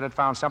 Stevenson had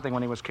found something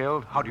when he was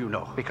killed. How do you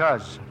know?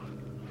 Because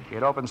he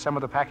had opened some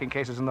of the packing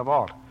cases in the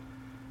vault.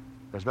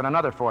 There's been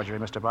another forgery,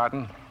 Mr.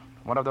 Barton.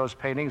 One of those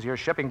paintings you're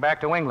shipping back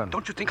to England.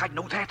 Don't you think I'd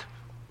know that?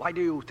 Why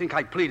do you think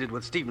I pleaded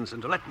with Stevenson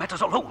to let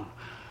matters alone?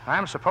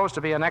 I'm supposed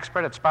to be an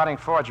expert at spotting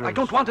forgeries. I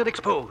don't want it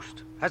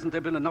exposed. Hasn't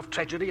there been enough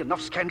tragedy,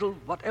 enough scandal?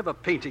 Whatever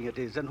painting it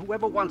is, and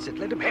whoever wants it,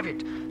 let him have it.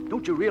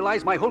 Don't you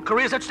realize my whole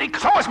career's at stake?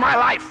 So is my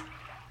life!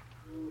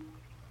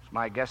 It's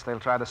my guess they'll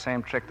try the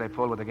same trick they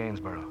pulled with the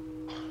Gainsborough.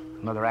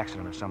 Another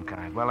accident of some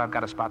kind. Well, I've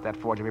got to spot that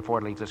forgery before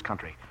it leaves this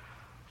country.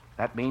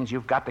 That means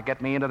you've got to get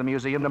me into the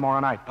museum tomorrow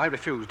night. I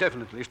refuse,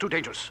 definitely. It's too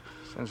dangerous.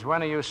 Since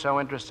when are you so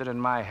interested in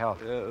my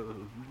health?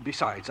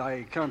 Besides,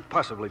 I can't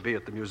possibly be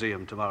at the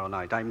museum tomorrow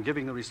night. I'm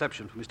giving a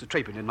reception for Mr.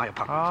 Traben in my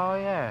apartment. Oh,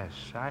 yes.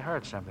 I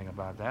heard something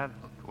about that.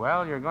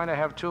 Well, you're going to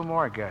have 2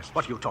 more guests.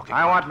 What are you talking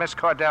about? about? I want Miss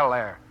Cordell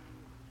there.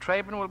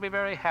 Traben will be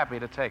very happy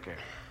to take her.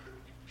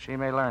 She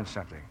may learn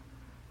something.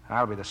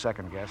 I'll be the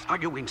second guest. Are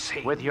you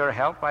insane? With your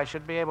help, I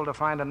should be able to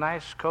find a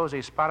nice,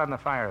 cozy spot on the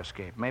fire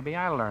escape. Maybe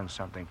I'll learn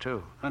something,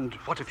 too. And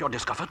what if you're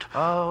discovered?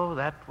 Oh,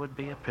 that would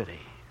be a pity.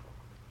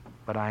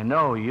 But I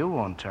know you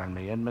won't turn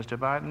me in, Mr.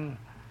 Barton.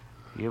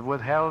 You've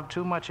withheld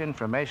too much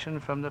information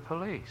from the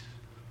police.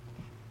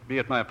 Be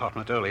at my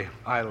apartment early.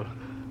 I'll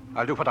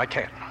do what I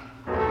can.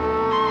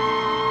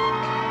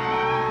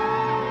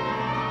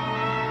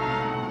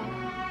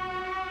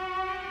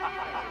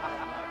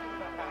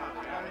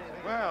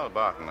 Well,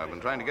 Barton, I've been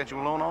trying to get you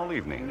alone all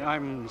evening.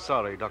 I'm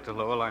sorry, Dr.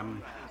 Lowell.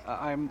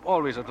 I'm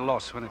always at a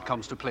loss when it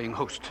comes to playing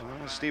host.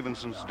 Well,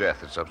 Stevenson's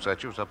death, it's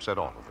upset you. It's upset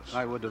all of us.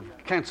 I would have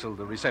canceled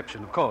the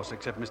reception, of course,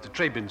 except Mr.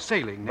 Trabin's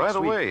sailing next By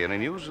the week. way, any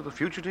news of the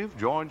fugitive,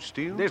 George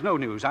Steele? There's no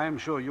news. I am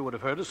sure you would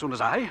have heard as soon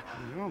as I.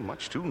 You're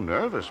much too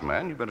nervous,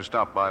 man. You better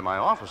stop by my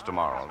office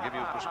tomorrow. I'll give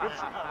you a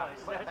prescription.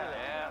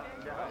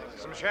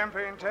 Some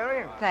champagne,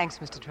 Terry? Thanks,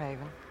 Mr.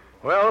 Traven.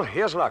 Well,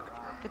 here's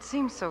luck. It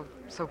seems so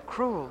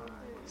cruel,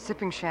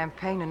 sipping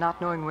champagne and not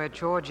knowing where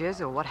George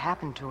is or what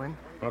happened to him.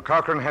 Well,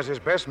 Cochran has his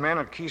best men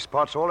at key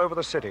spots all over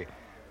the city.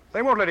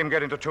 They won't let him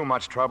get into too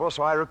much trouble,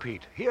 so I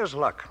repeat, here's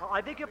luck. Oh,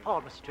 I beg your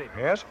pardon, Mr. Traven.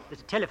 Yes?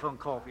 There's a telephone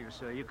call for you,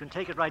 sir. You can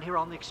take it right here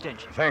on the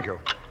extension. Thank you.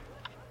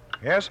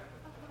 Yes?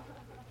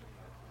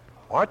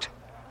 What?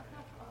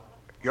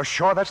 You're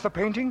sure that's the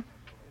painting?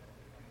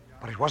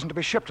 But it wasn't to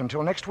be shipped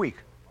until next week.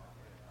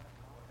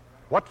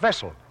 What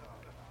vessel?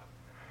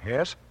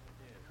 Yes?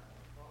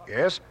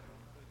 Yes?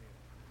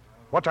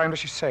 What time does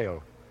she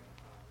sail?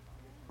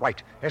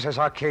 Right. SS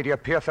Arcadia,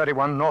 Pier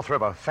 31, North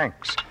River.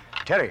 Thanks.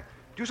 Terry,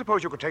 do you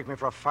suppose you could take me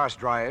for a fast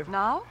drive?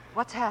 Now?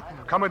 What's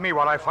happened? Come with me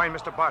while I find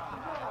Mr. Barton.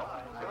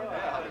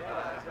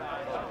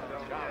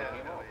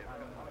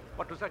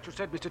 What was that you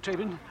said, Mr.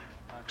 Traven?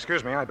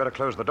 Excuse me, I'd better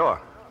close the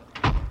door.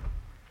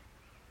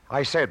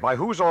 I said, by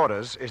whose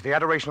orders is the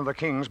Adoration of the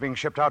Kings being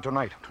shipped out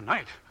tonight?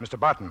 Tonight? Mr.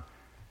 Barton,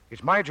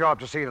 it's my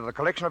job to see that the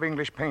collection of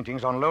English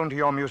paintings on loan to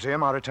your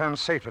museum are returned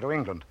safely to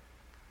England.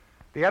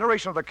 The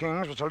Adoration of the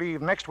Kings was to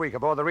leave next week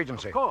aboard the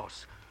Regency. Of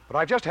course. But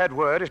I just had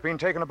word it's been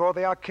taken aboard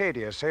the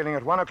Arcadia, sailing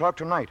at 1 o'clock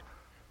tonight.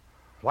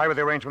 Why were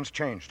the arrangements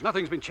changed?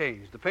 Nothing's been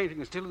changed. The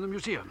painting is still in the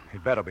museum.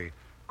 It better be.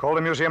 Call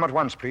the museum at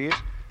once, please.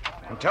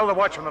 And tell the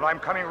watchman that I'm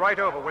coming right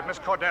over with Miss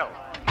Cordell.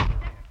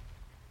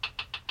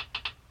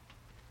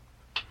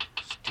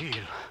 Steele.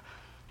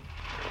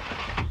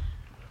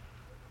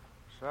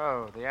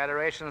 So, the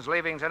Adoration's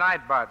leaving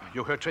tonight, Barton.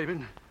 You heard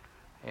Traven?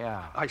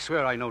 Yeah. I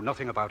swear I know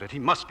nothing about it. He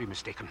must be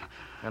mistaken.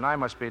 And I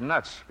must be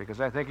nuts,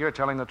 because I think you're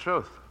telling the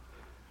truth.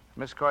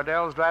 Miss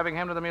Cordell's driving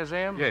him to the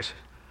museum? Yes.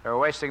 They're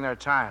wasting their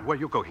time. Where are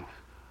you going?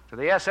 To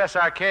the SS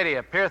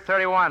Arcadia, Pier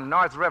 31,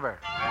 North River.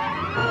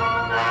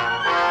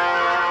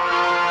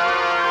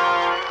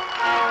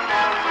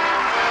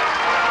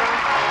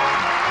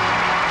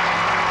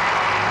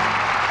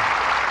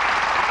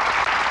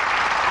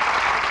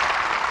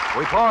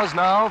 We pause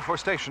now for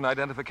station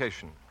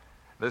identification.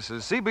 This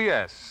is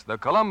CBS, the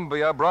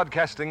Columbia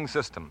Broadcasting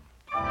System.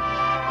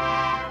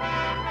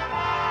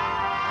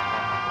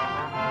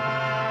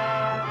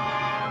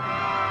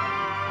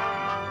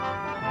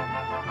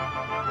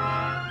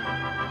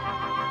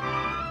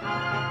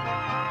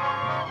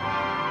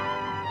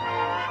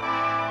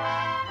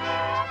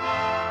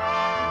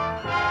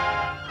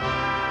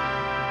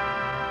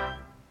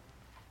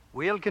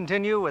 We'll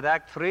continue with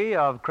Act 3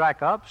 of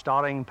Crack Up,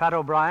 starring Pat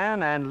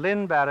O'Brien and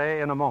Lynn Barry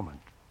in a moment.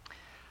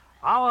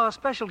 Our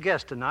special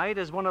guest tonight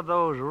is one of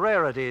those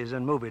rarities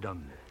in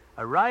moviedom,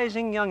 a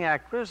rising young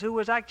actress who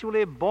was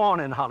actually born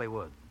in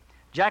Hollywood,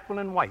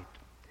 Jacqueline White.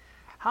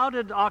 How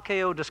did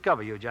RKO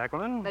discover you,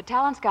 Jacqueline? The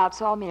talent scout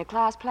saw me in a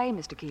class play,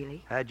 Mr.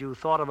 Keeley. Had you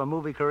thought of a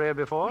movie career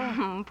before?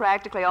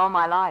 Practically all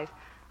my life.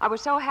 I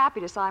was so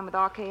happy to sign with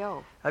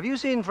RKO. Have you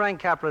seen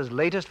Frank Capra's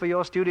latest for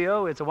your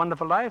studio, It's a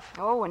Wonderful Life?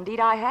 Oh, indeed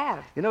I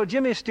have. You know,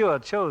 Jimmy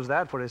Stewart chose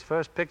that for his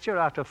first picture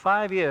after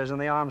 5 years in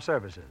the armed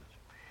services.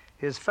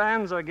 His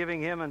fans are giving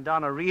him and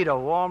Donna Reed a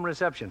warm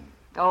reception.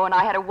 Oh, and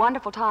I had a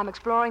wonderful time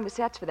exploring the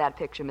sets for that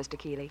picture, Mr.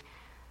 Keeley.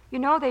 You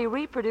know, they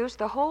reproduced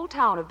the whole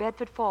town of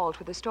Bedford Falls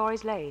with the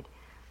stories laid.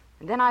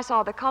 And then I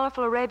saw the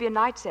colorful Arabian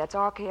Night sets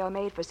RKO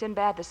made for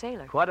Sinbad the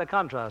Sailor. Quite a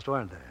contrast,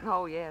 weren't they?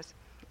 Oh, yes.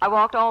 I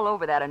walked all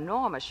over that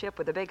enormous ship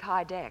with a big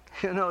high deck.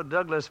 You know,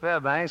 Douglas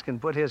Fairbanks can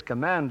put his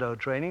commando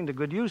training to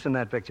good use in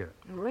that picture.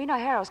 Marina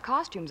O'Hara's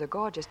costumes are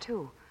gorgeous,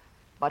 too.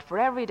 But for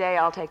every day,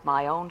 I'll take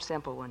my own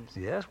simple ones.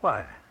 Yes,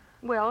 why?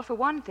 Well, for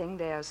one thing,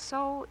 they're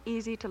so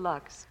easy to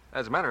lux.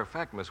 As a matter of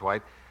fact, Miss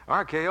White,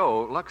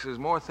 RKO luxes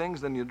more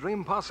things than you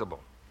dream possible.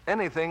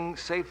 Anything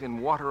safe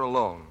in water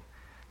alone,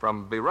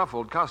 from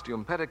beruffled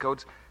costume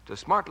petticoats to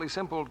smartly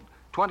simple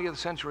 20th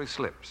century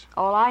slips.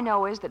 All I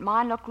know is that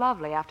mine look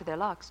lovely after they're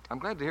luxed. I'm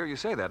glad to hear you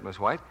say that, Miss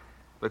White,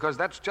 because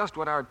that's just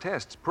what our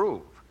tests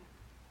prove.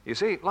 You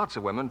see, lots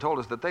of women told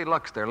us that they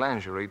luxed their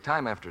lingerie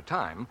time after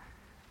time,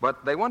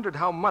 but they wondered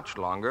how much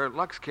longer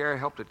Lux Care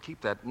helped it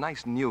keep that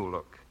nice new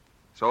look.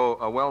 So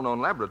a well-known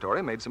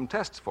laboratory made some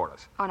tests for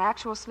us. On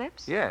actual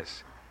slips?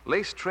 Yes,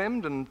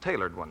 lace-trimmed and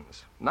tailored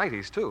ones.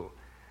 Nighties, too.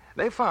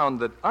 They found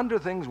that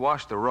underthings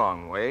washed the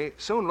wrong way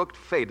soon looked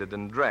faded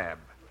and drab.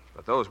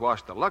 But those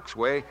washed the Lux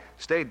way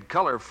stayed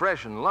color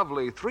fresh and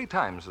lovely 3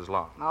 times as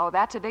long. Oh,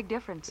 that's a big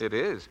difference. It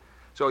is.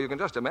 So you can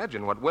just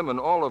imagine what women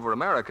all over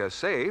America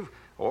save,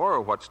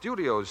 or what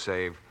studios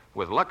save,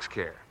 with Lux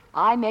Care.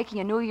 I'm making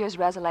a New Year's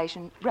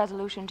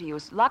resolution to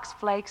use Lux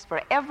Flakes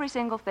for every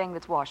single thing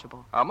that's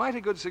washable. A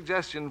mighty good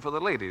suggestion for the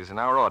ladies in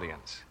our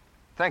audience.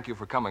 Thank you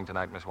for coming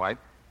tonight, Miss White.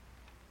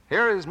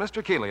 Here is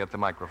Mr. Keeley at the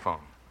microphone.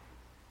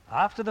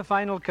 After the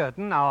final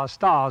curtain, our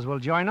stars will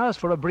join us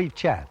for a brief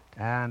chat,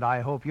 and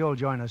I hope you'll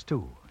join us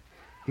too.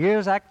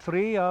 Here's Act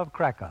 3 of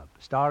Crack Up,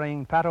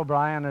 starring Pat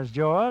O'Brien as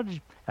George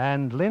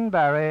and Lynn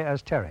Barry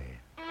as Terry.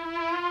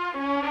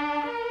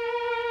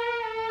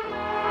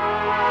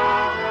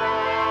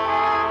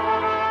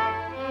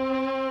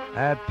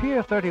 At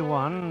Pier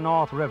 31,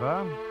 North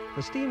River,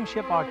 the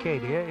steamship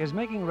Arcadia is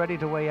making ready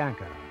to weigh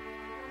anchor.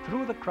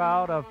 Through the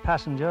crowd of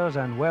passengers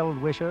and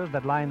well-wishers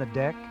that line the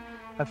deck,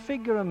 a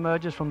figure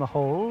emerges from the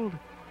hold,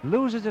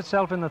 loses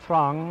itself in the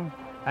throng,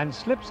 and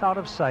slips out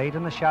of sight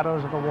in the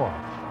shadows of the wharf.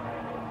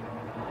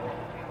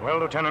 Well,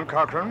 Lieutenant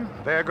Cochran,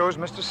 there goes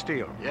Mr.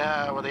 Steele.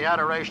 Yeah, with the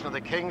adoration of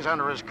the kings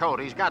under his coat.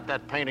 He's got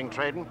that painting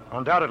trading.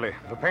 Undoubtedly.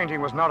 The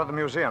painting was not at the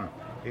museum.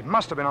 It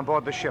must have been on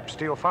board the ship.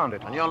 Steele found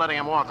it. And you're letting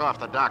him walk off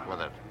the dock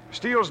with it.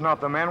 Steele's not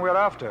the man we're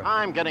after.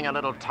 I'm getting a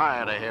little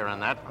tired of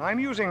hearing that. I'm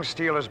using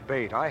Steele as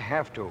bait. I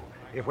have to.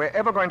 If we're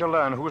ever going to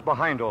learn who's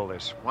behind all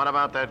this. What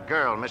about that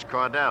girl, Miss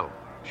Cordell?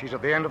 She's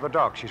at the end of the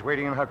dock. She's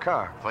waiting in her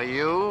car. For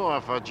you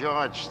or for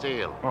George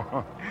Steele?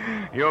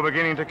 You're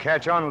beginning to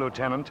catch on,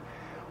 Lieutenant.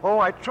 Oh,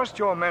 I trust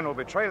your men will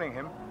be trailing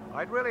him.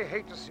 I'd really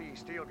hate to see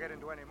Steele get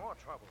into any more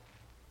trouble.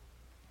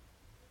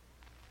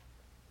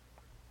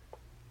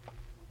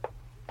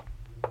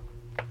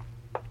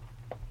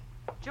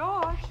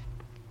 George.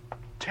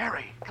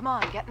 Terry. Come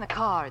on, get in the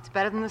car. It's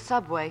better than the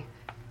subway.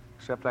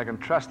 Except I can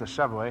trust the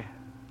subway.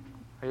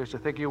 I used to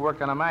think you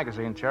worked on a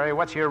magazine, Terry.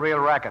 What's your real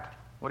racket?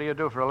 What do you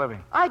do for a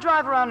living? I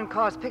drive around in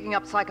cars picking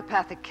up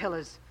psychopathic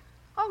killers.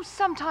 Oh,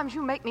 sometimes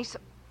you make me so...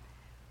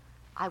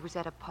 I was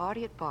at a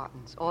party at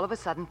Barton's. All of a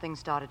sudden, things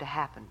started to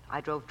happen. I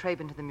drove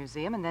Traben to the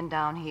museum and then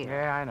down here.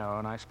 Yeah, I know,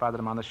 and I spotted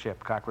him on the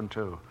ship, Cochran,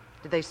 too.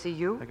 Did they see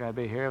you? Think I'd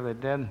be here if they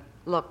did?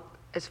 Look,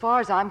 as far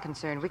as I'm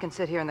concerned, we can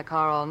sit here in the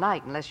car all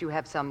night unless you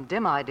have some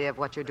dim idea of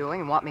what you're doing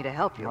and want me to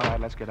help you. All right,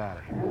 let's get out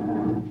of here.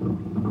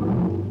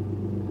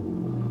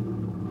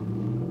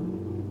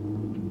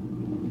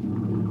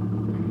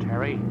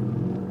 Terry,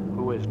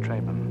 who is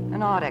Traben?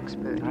 An art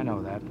expert. I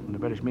know that, from the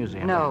British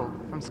Museum. No,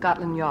 from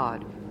Scotland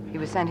Yard. He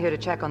was sent here to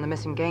check on the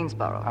missing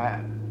Gainsborough.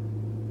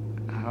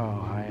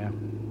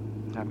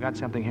 I've got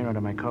something here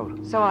under my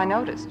coat. So I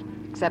noticed.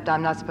 Except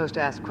I'm not supposed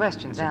to ask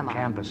questions, am I? A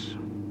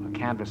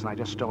canvas, and I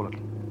just stole it.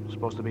 It's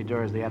supposed to be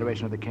Durr's The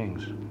Adoration of the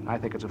Kings. I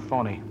think it's a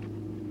phony.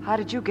 How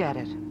did you get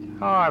it?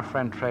 Oh, our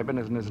friend Traben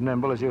isn't as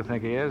nimble as you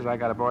think he is. I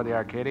got aboard the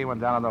Arcadia,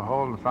 went down in the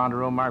hold, and found a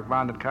room marked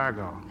bonded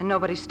cargo. And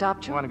nobody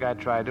stopped you? One guy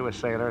tried to, a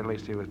sailor. At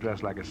least he was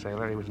dressed like a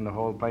sailor. He was in the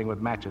hold playing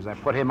with matches. I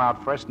put him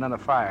out first and then the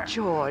fire.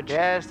 George.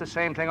 Yes, the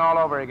same thing all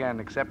over again,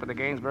 except for the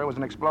Gainsborough was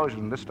an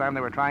explosion. This time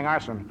they were trying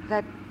arson.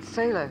 That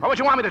sailor. What would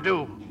you want me to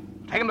do?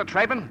 Take him to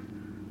Traben?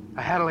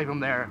 I had to leave him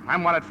there.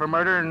 I'm wanted for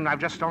murder, and I've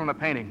just stolen the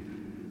painting.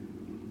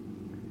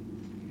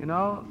 You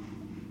know,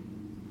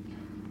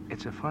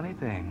 it's a funny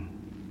thing.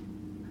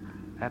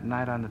 That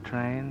night on the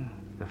train,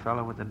 the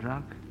fellow with the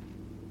drunk,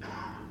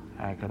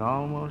 I could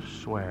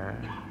almost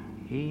swear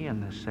he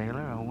and the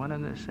sailor are one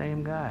and the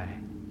same guy.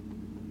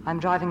 I'm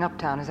driving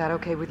uptown. Is that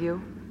okay with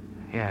you?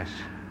 Yes.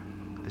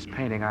 This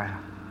painting,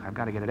 I've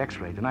got to get it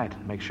x-rayed tonight.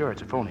 Make sure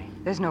it's a phony.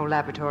 There's no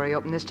laboratory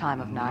open this time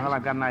of night. Well,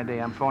 I've got an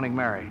idea. I'm phoning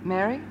Mary.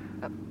 Mary?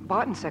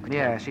 Barton's secretary.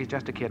 Yeah, she's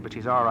just a kid, but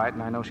she's all right,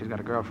 and I know she's got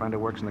a girlfriend who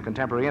works in the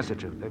Contemporary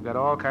Institute. They've got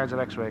all kinds of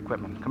x-ray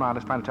equipment. Come on,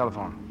 let's find a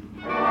telephone.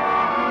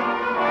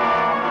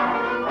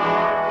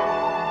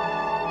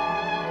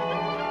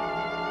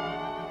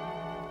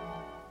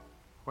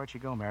 Where'd she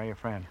go, Mary, your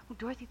friend? Well,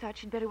 Dorothy thought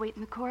she'd better wait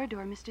in the corridor,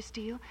 Mr.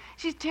 Steele.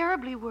 She's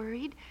terribly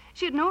worried.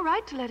 She had no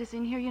right to let us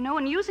in here, you know,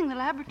 and using the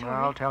laboratory.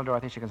 Well, tell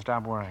Dorothy she can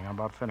stop worrying. I'm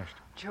about finished.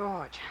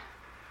 George.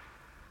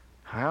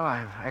 Well,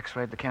 I've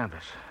x-rayed the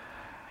canvas.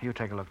 You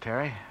take a look,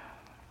 Terry.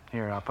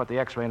 Here, I'll put the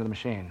x-ray into the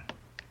machine.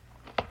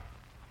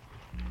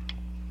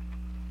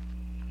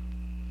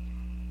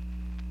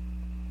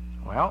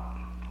 Well,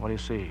 what do you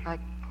see?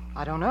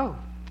 I don't know.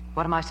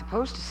 What am I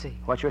supposed to see?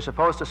 What you're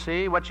supposed to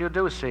see, what you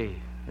do see,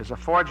 is a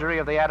forgery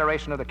of the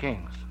Adoration of the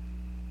Kings.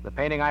 The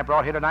painting I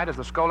brought here tonight is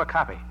the Scola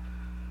copy.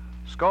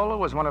 Scola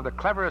was one of the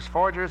cleverest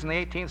forgers in the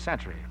 18th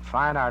century.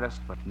 Fine artist,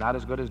 but not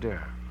as good as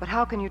Dürer. But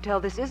how can you tell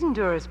this isn't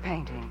Dürer's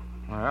painting?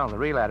 Well, the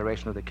real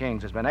Adoration of the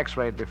Kings has been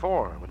x-rayed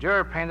before. When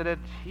Dürer painted it,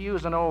 he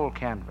used an old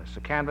canvas, a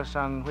canvas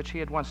on which he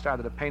had once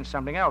started to paint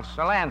something else,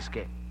 a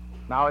landscape.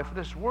 Now, if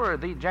this were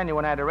the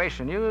genuine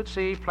Adoration, you'd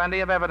see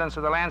plenty of evidence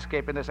of the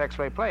landscape in this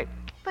x-ray plate.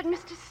 But,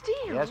 Mr.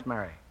 Steele... Yes,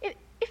 Mary?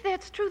 If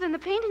that's true, then the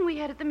painting we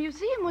had at the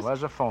museum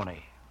was a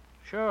phony.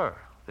 Sure.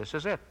 This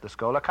is it, the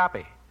Scola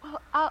copy. Well,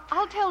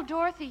 I'll tell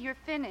Dorothy you're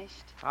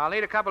finished. I'll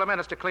need a couple of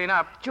minutes to clean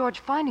up. George,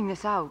 finding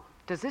this out,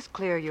 does this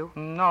clear you?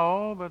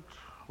 No, but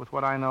with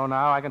what I know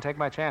now, I can take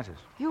my chances.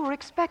 You were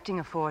expecting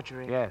a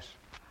forgery. Yes.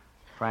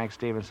 Frank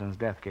Stevenson's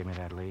death gave me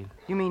that lead.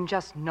 You mean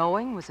just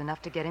knowing was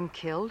enough to get him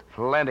killed?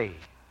 Plenty.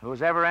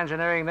 Who's ever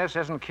engineering this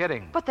isn't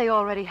kidding. But they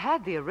already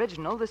had the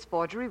original. This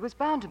forgery was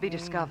bound to be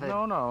discovered.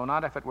 No,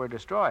 not if it were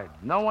destroyed.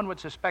 No one would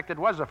suspect it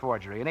was a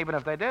forgery, and even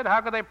if they did,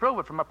 how could they prove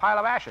it from a pile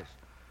of ashes?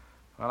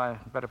 Well, I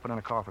better put in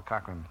a call for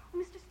Cochran.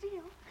 Mr.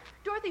 Steele,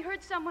 Dorothy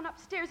heard someone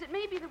upstairs. It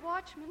may be the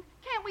watchman.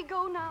 Can't we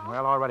go now?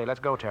 Well, all righty. Let's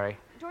go, Terry.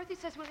 Dorothy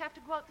says we'll have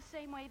to go out the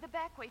same way, the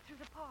back way through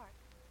the park.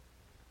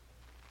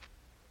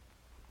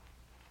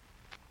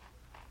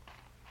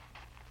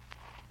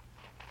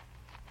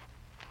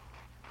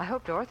 I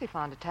hope Dorothy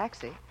found a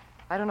taxi.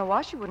 I don't know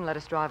why she wouldn't let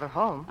us drive her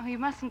home. Oh, you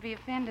mustn't be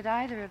offended,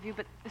 either of you,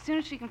 but as soon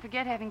as she can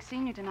forget having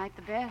seen you tonight,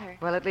 the better.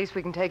 Well, at least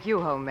we can take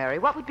you home, Mary.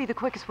 What would be the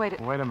quickest way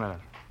to... Wait a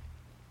minute.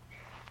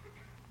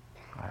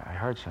 I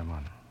heard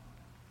someone.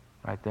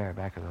 Right there,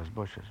 back of those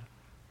bushes.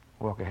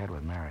 Walk ahead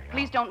with Mary.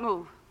 Please don't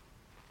move.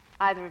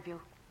 Either of you.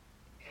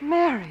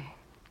 Mary.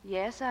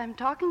 Yes, I'm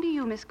talking to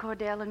you, Miss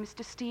Cordell and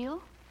Mr. Steele.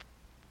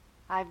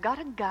 I've got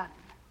a gun,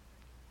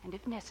 and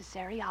if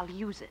necessary, I'll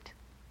use it.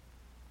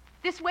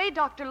 This way,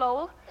 Dr.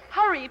 Lowell.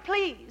 Hurry,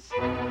 please.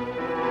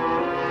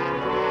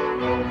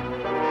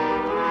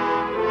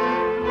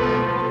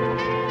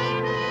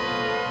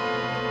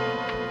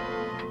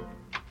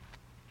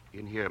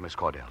 In here, Miss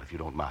Cordell, if you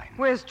don't mind.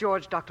 Where's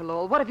George, Dr.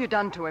 Lowell? What have you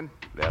done to him?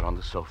 There on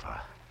the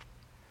sofa.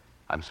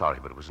 I'm sorry,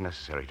 but it was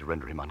necessary to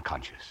render him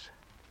unconscious.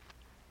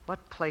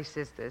 What place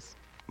is this?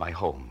 My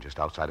home, just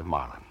outside of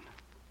Marlin.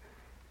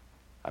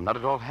 I'm not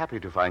at all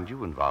happy to find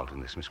you involved in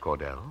this, Miss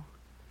Cordell.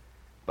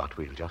 But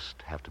we'll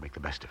just have to make the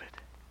best of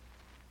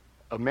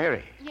it.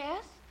 Mary.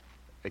 Yes?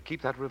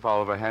 Keep that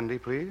revolver handy,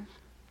 please.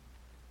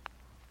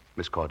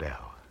 Miss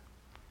Cordell,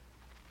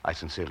 I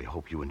sincerely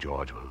hope you and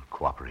George will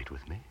cooperate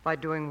with me. By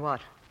doing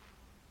what?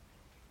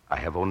 I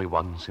have only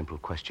one simple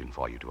question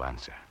for you to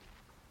answer.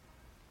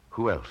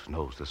 Who else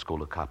knows the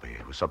Schola copy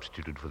was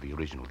substituted for the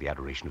original, The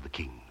Adoration of the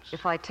Kings?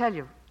 If I tell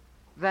you,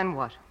 then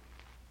what?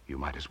 You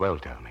might as well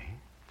tell me.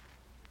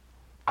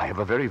 I have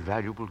a very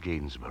valuable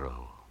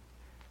Gainsborough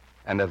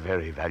and a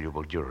very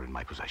valuable Dürer in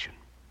my possession.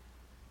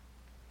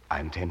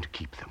 I intend to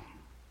keep them.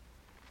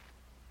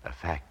 A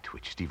fact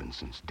which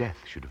Stevenson's death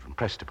should have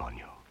impressed upon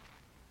you.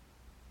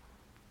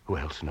 Who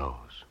else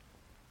knows?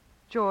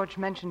 George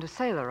mentioned a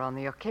sailor on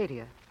the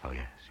Arcadia. Oh,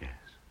 yes.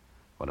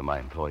 One of my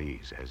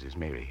employees, as is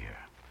Mary here.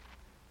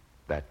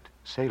 That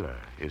sailor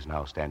is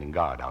now standing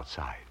guard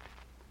outside.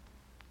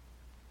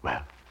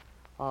 Well?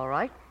 All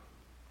right.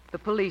 The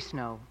police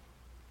know.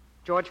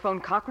 George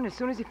phoned Cochran as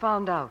soon as he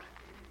found out.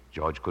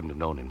 George couldn't have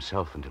known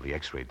himself until he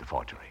x-rayed the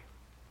forgery.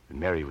 And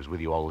Mary was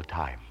with you all the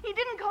time. He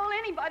didn't call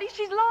anybody.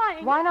 She's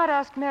lying. Why not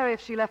ask Mary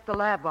if she left the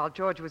lab while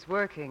George was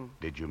working?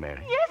 Did you,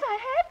 Mary? Yes, I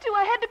had to.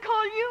 I had to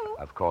call you.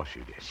 Of course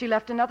you did. She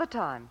left another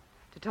time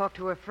to talk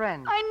to her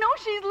friend. I know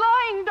she's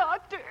lying,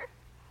 Doctor.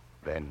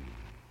 Then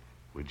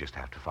we'll just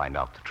have to find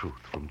out the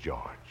truth from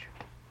George.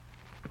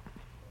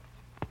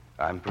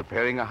 I'm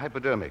preparing a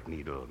hypodermic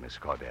needle, Miss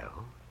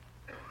Cordell.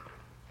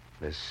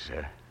 This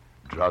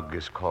drug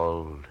is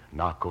called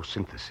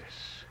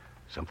narcosynthesis,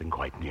 something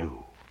quite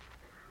new.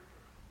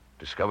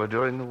 Discovered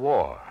during the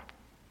war.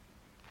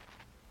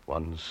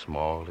 One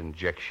small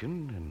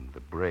injection and the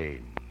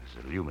brain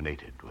is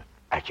illuminated with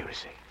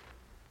accuracy.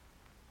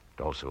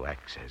 It also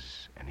acts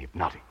as an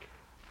hypnotic.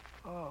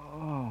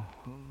 Oh.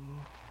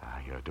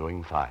 You're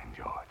doing fine,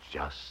 George.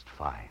 Just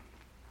fine.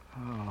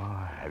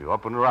 Oh. Have you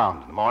up and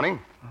around in the morning?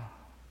 I'm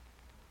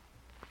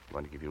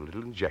going to give you a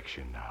little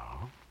injection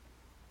now.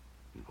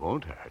 It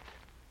won't hurt.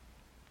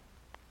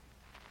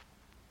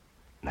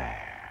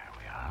 There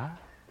we are.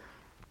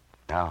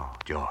 Now,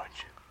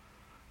 George,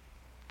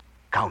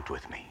 count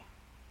with me.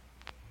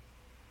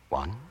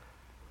 1.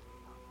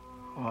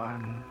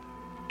 1.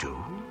 2.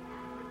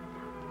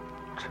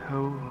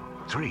 2.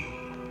 3.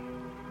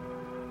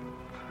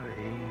 3.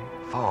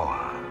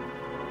 4.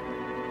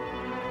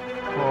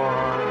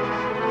 4.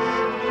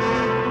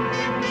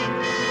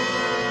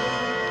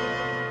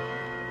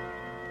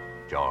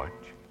 George,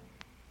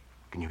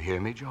 can you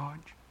hear me,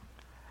 George?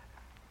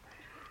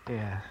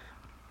 Yes.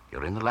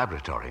 You're in the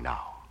laboratory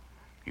now.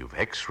 You've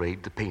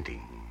x-rayed the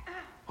painting.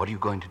 What are you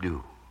going to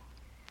do?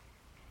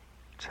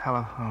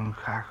 Telephone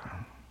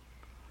Cochran.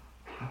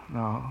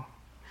 No,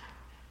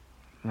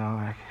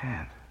 I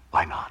can't.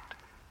 Why not?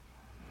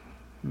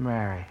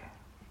 Mary.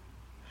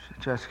 She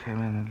just came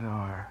in the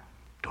door.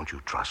 Don't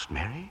you trust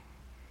Mary?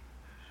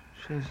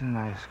 She's a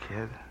nice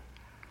kid.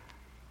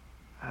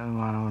 I don't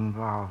want to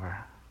involve her.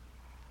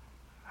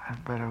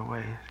 I'd better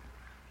wait.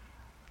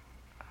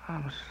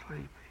 I'm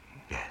sleepy.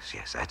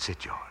 Yes, that's it,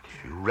 George.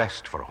 You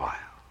rest for a while.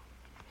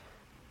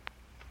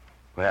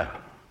 Well,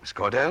 Miss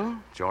Cordell,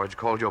 George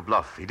called your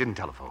bluff. He didn't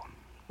telephone.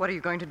 What are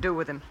you going to do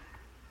with him?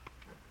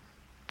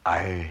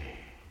 I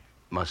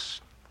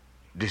must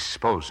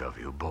dispose of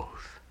you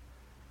both.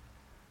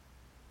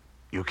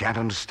 You can't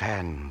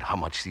understand how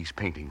much these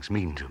paintings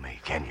mean to me,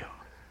 can you?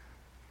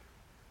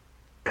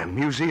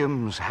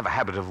 Museums have a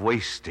habit of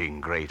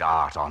wasting great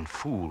art on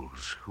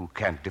fools who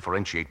can't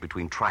differentiate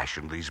between trash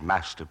and these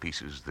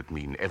masterpieces that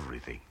mean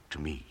everything to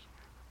me.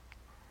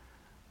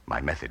 My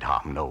method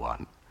harmed no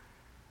one,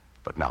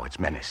 but now it's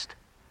menaced.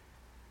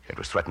 It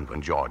was threatened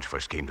when George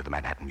first came to the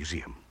Manhattan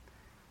Museum.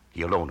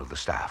 He alone of the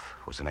staff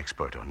was an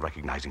expert on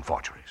recognizing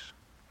forgeries.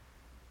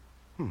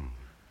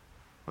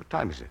 What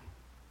time is it?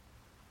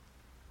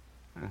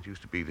 It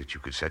used to be that you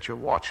could set your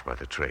watch by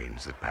the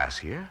trains that pass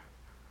here.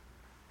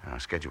 Our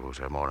schedules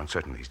are more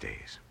uncertain these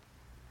days.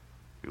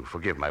 You'll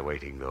forgive my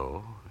waiting,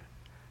 though.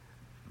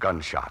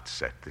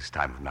 Gunshots at this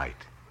time of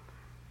night.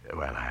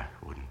 Well, I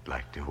wouldn't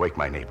like to wake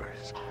my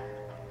neighbors.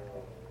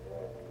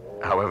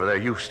 However, they're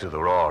used to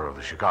the roar of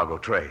the Chicago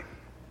train.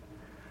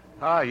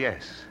 Ah,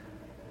 yes.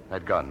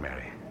 That gun,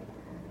 Mary.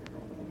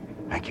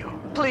 Thank you.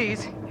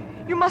 Please.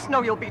 You must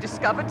know you'll be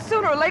discovered.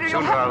 Sooner or later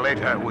you'll Sooner or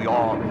later, we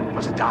all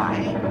must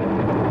die.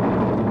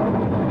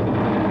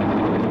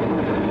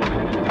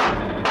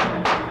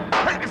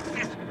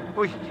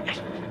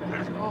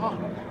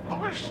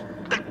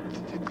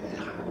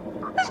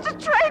 Mr.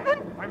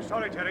 Traven! I'm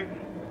sorry, Terry.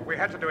 We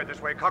had to do it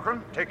this way.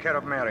 Cochran, take care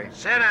of Mary.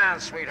 Sit down,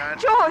 sweetheart.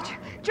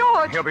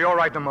 George! He'll be all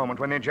right in a moment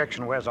when the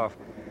injection wears off.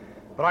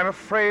 But I'm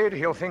afraid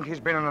he'll think he's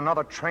been in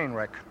another train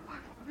wreck.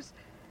 Was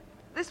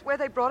this where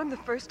they brought him the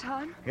first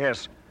time?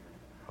 Yes.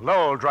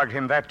 Lowell drugged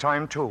him that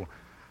time, too.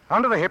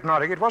 Under the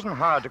hypnotic, it wasn't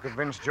hard to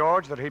convince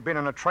George that he'd been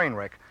in a train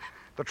wreck.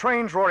 The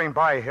trains roaring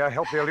by here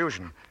helped the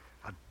illusion.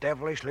 A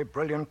devilishly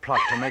brilliant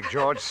plot to make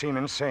George seem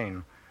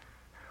insane.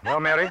 Well,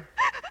 Mary,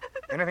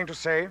 anything to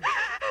say?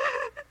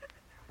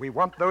 We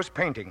want those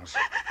paintings.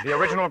 The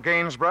original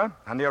Gainsborough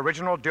and the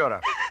original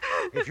Dürer.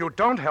 If you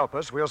don't help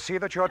us, we'll see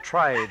that you're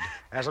tried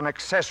as an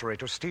accessory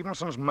to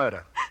Stevenson's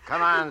murder.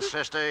 Come on,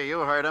 sister.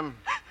 You heard him.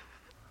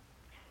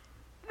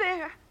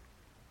 There.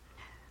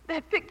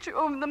 That picture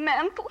over the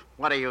mantel.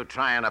 What are you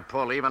trying to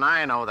pull? Even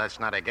I know that's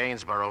not a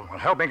Gainsborough. Well,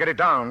 help me get it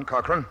down,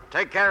 Cochran.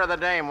 Take care of the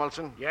dame,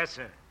 Wilson. Yes,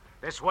 sir.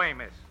 This way,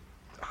 miss.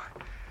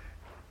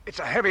 It's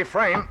a heavy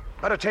frame.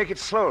 Better take it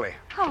slowly.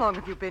 How long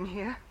have you been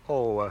here?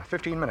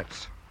 15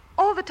 minutes.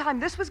 All the time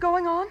this was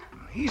going on?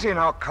 Easy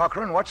now,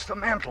 Cochran. What's the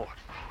mantle?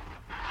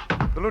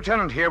 The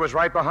lieutenant here was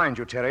right behind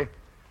you, Terry.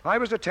 I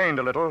was detained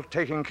a little,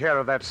 taking care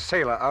of that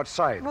sailor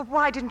outside. Well,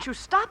 why didn't you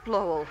stop,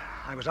 Lowell?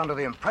 I was under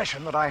the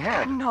impression that I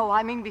had. No,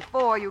 I mean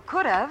before. You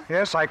could have.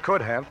 Yes, I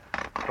could have,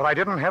 but I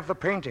didn't have the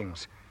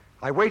paintings.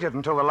 I waited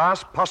until the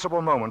last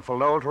possible moment for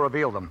Lowell to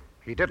reveal them.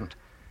 He didn't.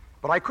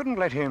 But I couldn't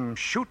let him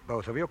shoot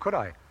both of you, could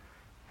I?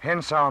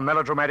 Hence our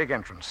melodramatic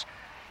entrance.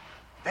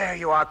 There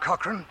you are,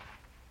 Cochran.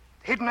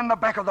 Hidden in the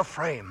back of the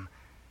frame.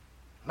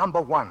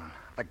 Number 1,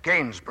 the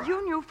Gainsborough.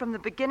 You knew from the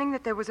beginning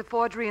that there was a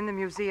forgery in the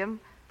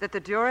museum? That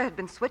the Dürer had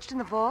been switched in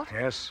the vault?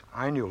 Yes,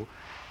 I knew.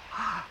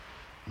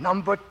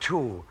 Number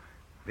 2,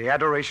 the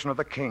Adoration of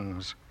the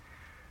Kings.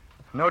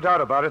 No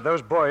doubt about it,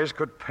 those boys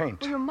could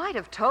paint. Well, you might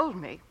have told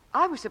me.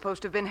 I was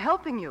supposed to have been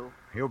helping you.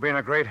 You've been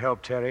a great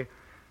help, Terry.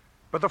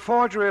 But the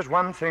forgery is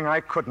one thing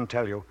I couldn't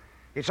tell you.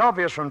 It's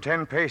obvious from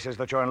 10 paces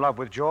that you're in love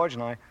with George,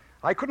 and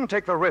I couldn't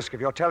take the risk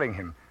of your telling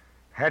him.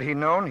 Had he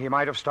known, he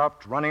might have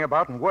stopped running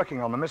about and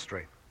working on the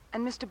mystery.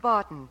 And Mr.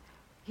 Barton,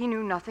 he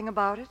knew nothing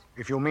about it?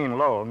 If you mean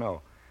Lowell,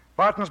 no.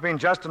 Barton's been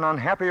just an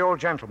unhappy old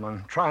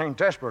gentleman trying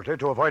desperately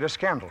to avoid a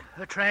scandal.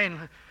 The train.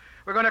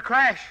 We're going to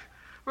crash.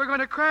 We're going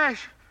to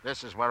crash.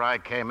 This is where I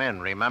came in,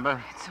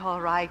 remember? It's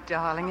all right,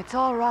 darling. It's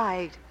all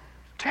right.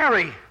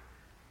 Terry!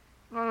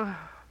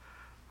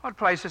 What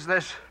place is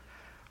this?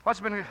 What's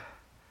been...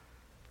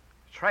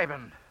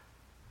 Traven.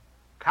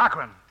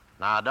 Cochran.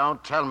 Now,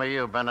 don't tell me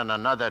you've been in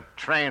another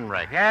train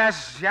wreck.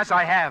 Yes,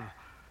 I have.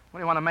 What do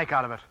you want to make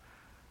out of it?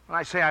 When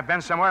I say I've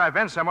been somewhere,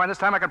 and this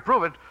time I can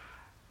prove it.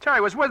 Terry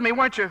was with me,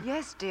 weren't you?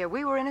 Yes, dear.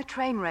 We were in a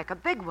train wreck, a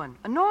big one,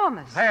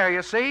 enormous. There,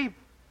 you see?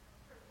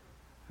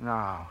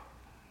 No,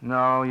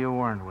 you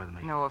weren't with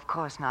me. No, of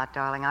course not,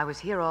 darling. I was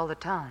here all the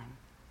time.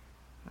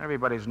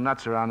 Everybody's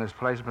nuts around this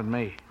place but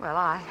me. Well,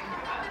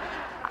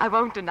 I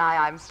won't deny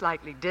I'm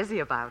slightly dizzy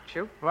about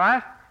you.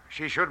 What?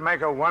 She should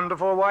make a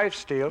wonderful wife,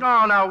 Steele.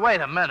 No, wait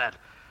a minute.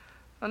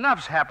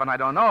 Enough's happened I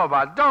don't know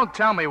about. Don't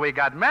tell me we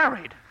got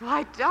married.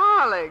 Why,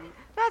 darling,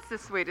 that's the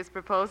sweetest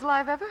proposal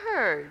I've ever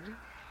heard.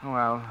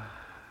 Well,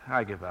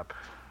 I give up.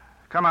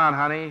 Come on,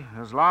 honey.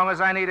 As long as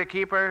I need a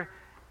keeper,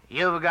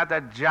 you've got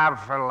the job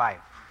for life.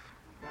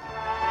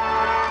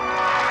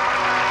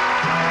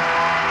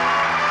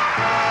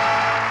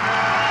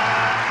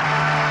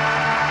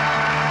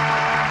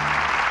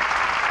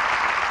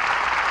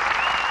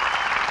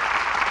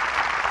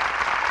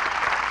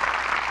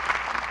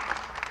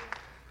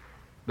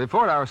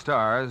 Before our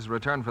stars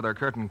return for their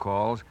curtain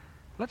calls,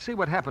 let's see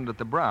what happened at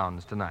the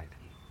Browns tonight.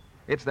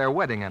 It's their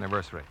wedding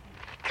anniversary.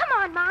 Come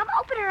on, Mom,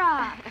 open her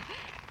up.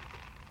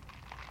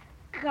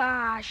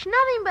 Gosh,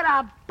 nothing but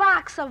a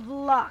box of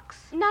Lux.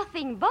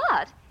 Nothing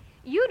but?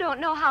 You don't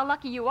know how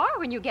lucky you are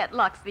when you get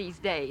Lux these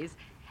days.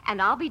 And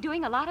I'll be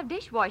doing a lot of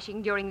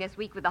dishwashing during this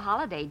week with the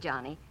holiday,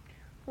 Johnny.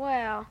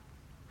 Well,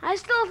 I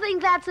still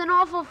think that's an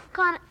awful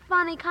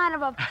funny kind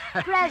of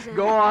a present.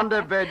 Go on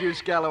to bed, you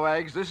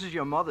scalawags. This is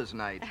your mother's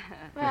night.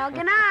 Well,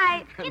 good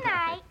night. Good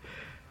night.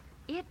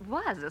 It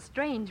was a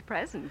strange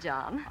present,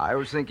 John. I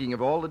was thinking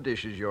of all the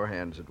dishes your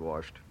hands had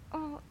washed.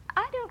 Oh,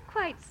 I don't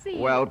quite see.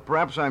 Well,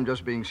 perhaps I'm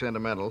just being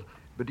sentimental,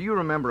 But do you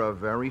remember a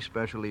very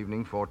special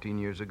evening 14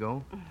 years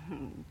ago?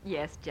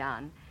 Yes,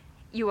 John.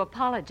 You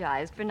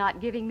apologized for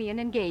not giving me an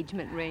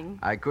engagement ring.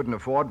 I couldn't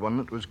afford one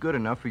that was good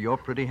enough for your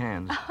pretty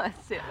hands. Oh,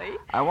 silly.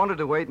 I wanted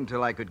to wait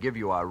until I could give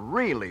you a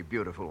really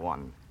beautiful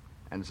one.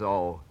 And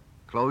so,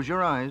 close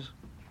your eyes.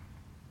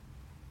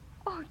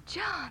 Oh,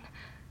 John.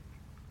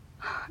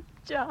 Oh,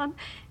 John,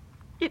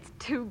 it's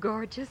too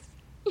gorgeous.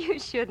 You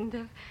shouldn't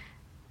have.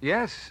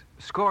 Yes,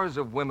 scores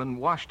of women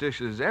wash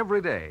dishes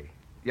every day,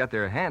 yet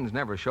their hands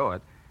never show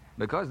it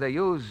because they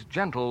use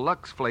gentle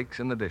Lux Flakes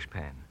in the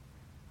dishpan.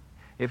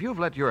 If you've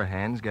let your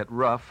hands get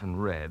rough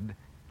and red,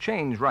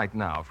 change right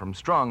now from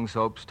strong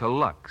soaps to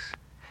Lux.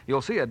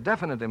 You'll see a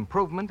definite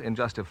improvement in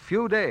just a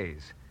few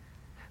days.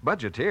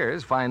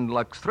 Budgeteers find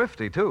Lux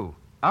thrifty, too.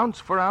 Ounce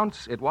for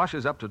ounce, it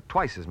washes up to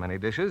twice as many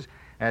dishes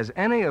as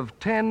any of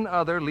 10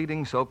 other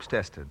leading soaps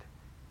tested.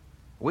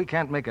 We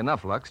can't make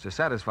enough Lux to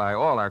satisfy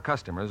all our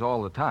customers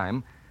all the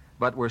time,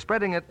 but we're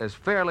spreading it as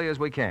fairly as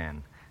we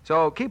can.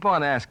 So keep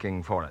on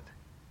asking for it.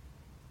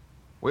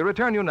 We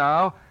return you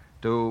now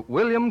to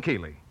William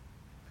Keighley.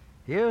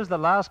 Here's the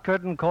last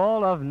curtain call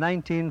of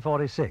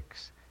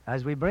 1946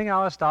 as we bring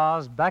our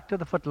stars back to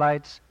the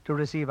footlights to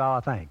receive our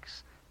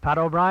thanks. Pat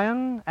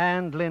O'Brien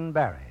and Lynn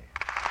Barry.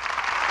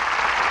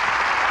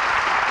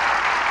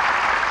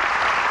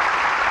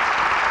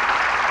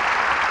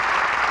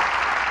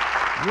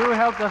 You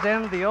helped us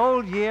end the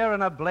old year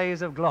in a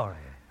blaze of glory.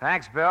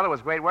 Thanks, Bill. It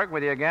was great working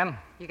with you again.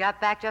 You got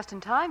back just in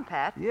time,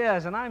 Pat.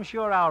 Yes, and I'm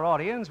sure our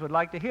audience would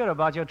like to hear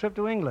about your trip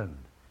to England.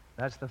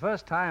 That's the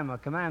first time a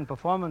command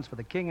performance for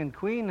the King and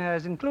Queen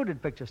has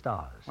included picture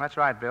stars. That's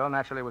right, Bill.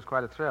 Naturally, it was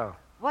quite a thrill.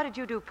 What did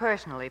you do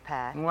personally,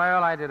 Pat?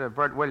 Well, I did a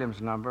Burt Williams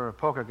number, a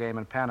poker game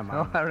in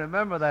Panama. Oh, I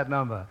remember that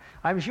number.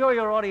 I'm sure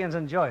your audience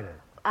enjoyed it.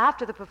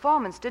 After the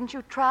performance, didn't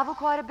you travel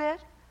quite a bit?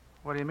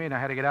 What do you mean? I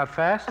had to get out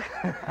fast?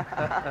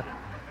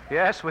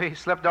 Yes, we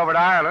slipped over to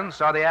Ireland,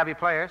 saw the Abbey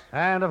Players.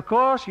 And, of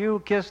course,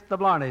 you kissed the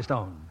Blarney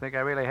Stone. Think I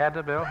really had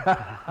to, Bill?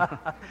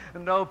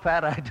 No,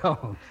 Pat, I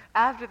don't.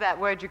 After that,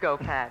 where'd you go,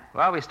 Pat?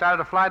 Well, we started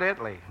to fly to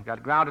Italy,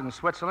 got grounded in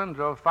Switzerland,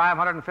 drove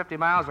 550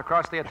 miles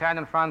across the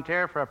Italian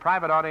frontier for a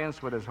private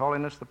audience with His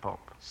Holiness the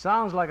Pope.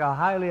 Sounds like a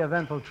highly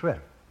eventful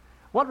trip.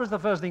 What was the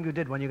first thing you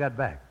did when you got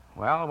back?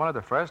 Well, one of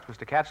the first was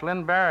to catch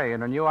Lynn Barry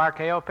in her new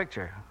RKO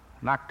picture,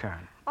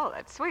 Nocturne. Oh,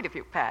 that's sweet of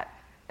you, Pat.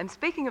 And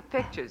speaking of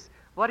pictures,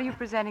 what are you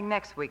presenting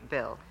next week,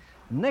 Bill?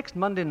 Next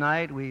Monday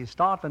night, we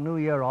start the new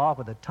year off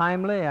with a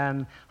timely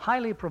and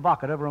highly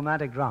provocative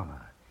romantic drama.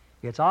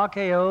 It's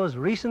RKO's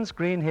recent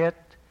screen hit,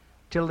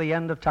 Till the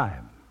End of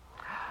Time.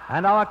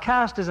 And our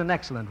cast is an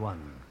excellent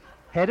one,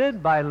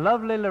 headed by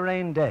lovely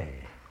Lorraine Day,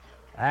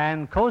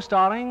 and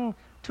co-starring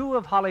two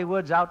of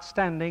Hollywood's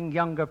outstanding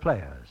younger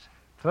players.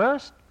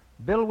 First,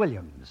 Bill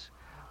Williams,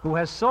 who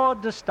has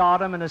soared to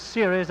stardom in a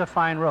series of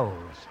fine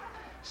roles.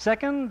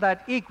 Second,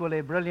 that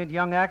equally brilliant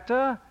young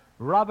actor,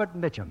 Robert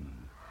Mitchum,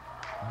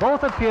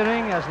 both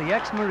appearing as the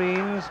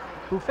ex-Marines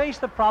who face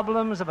the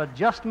problems of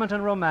adjustment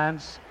and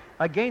romance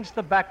against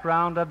the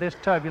background of this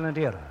turbulent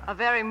era. A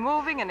very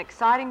moving and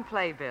exciting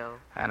play, Bill.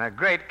 And a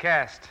great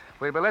cast.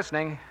 We'll be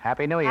listening.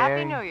 Happy New Year.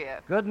 Happy New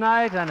Year. Good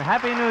night and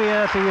Happy New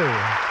Year to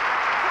you.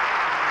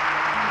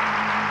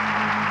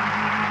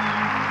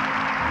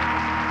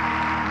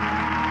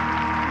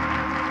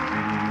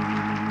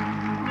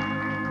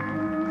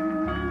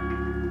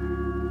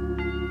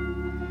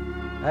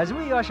 As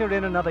we usher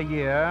in another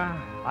year,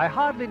 I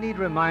hardly need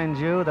remind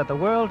you that the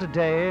world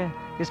today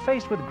is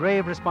faced with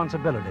grave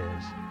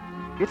responsibilities.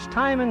 It's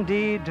time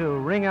indeed to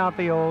ring out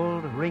the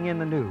old, ring in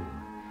the new.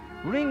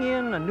 Ring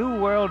in a new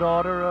world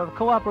order of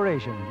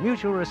cooperation,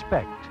 mutual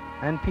respect,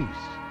 and peace.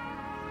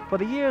 For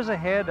the years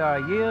ahead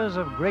are years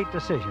of great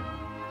decision,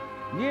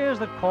 years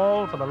that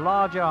call for the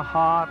larger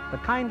heart, the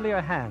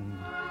kindlier hand,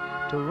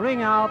 to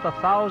ring out the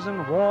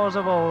 1,000 wars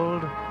of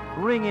old,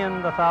 ring in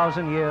the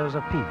 1,000 years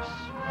of peace.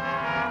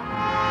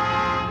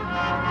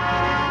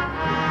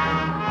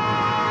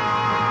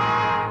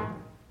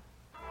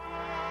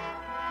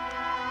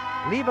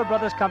 Lever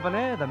Brothers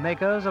Company, the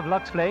makers of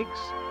Lux Flakes,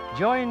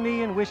 join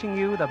me in wishing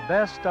you the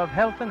best of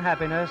health and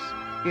happiness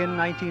in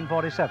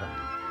 1947.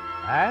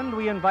 And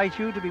we invite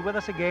you to be with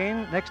us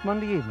again next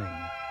Monday evening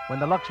when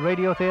the Lux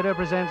Radio Theater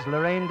presents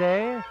Lorraine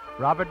Day,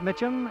 Robert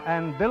Mitchum,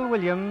 and Bill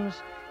Williams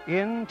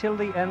in Till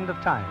the End of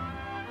Time.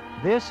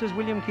 This is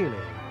William Keighley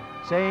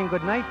saying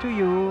good night to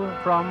you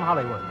from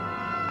Hollywood.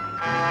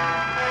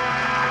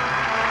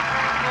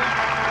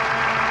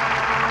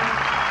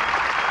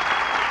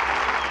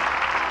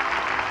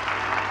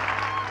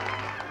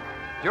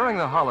 During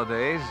the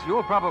holidays,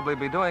 you'll probably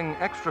be doing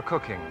extra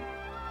cooking.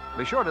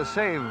 Be sure to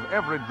save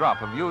every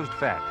drop of used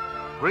fat,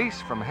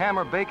 grease from ham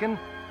or bacon,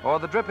 or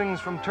the drippings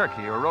from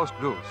turkey or roast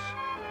goose.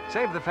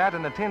 Save the fat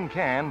in a tin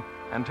can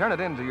and turn it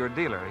in to your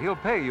dealer. He'll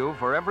pay you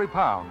for every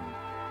pound.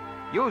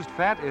 Used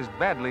fat is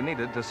badly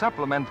needed to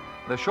supplement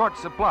the short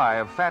supply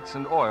of fats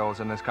and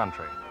oils in this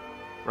country.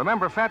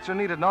 Remember, fats are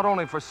needed not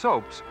only for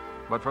soaps,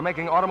 but for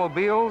making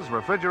automobiles,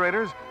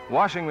 refrigerators,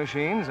 washing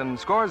machines, and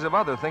scores of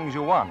other things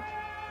you want.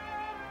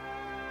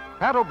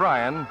 Pat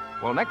O'Brien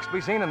will next be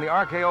seen in the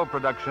RKO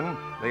production,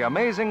 The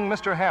Amazing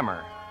Mr.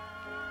 Hammer.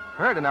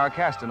 Heard in our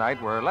cast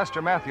tonight were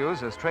Lester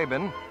Matthews as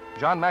Trabin,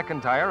 John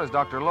McIntyre as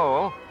Dr.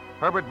 Lowell,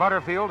 Herbert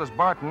Butterfield as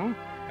Barton,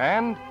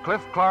 and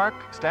Cliff Clark,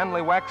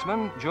 Stanley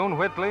Waxman, June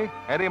Whitley,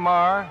 Eddie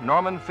Marr,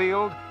 Norman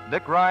Field,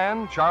 Dick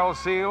Ryan, Charles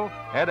Seal,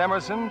 Ed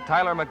Emerson,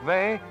 Tyler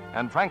McVeigh,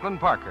 and Franklin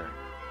Parker.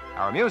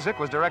 Our music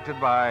was directed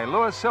by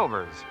Louis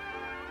Silvers.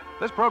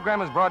 This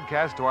program is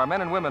broadcast to our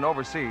men and women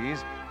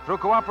overseas through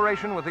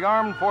cooperation with the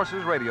Armed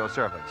Forces Radio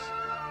Service.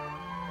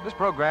 This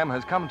program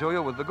has come to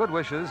you with the good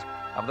wishes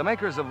of the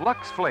makers of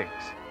Lux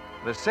Flakes,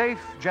 the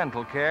safe,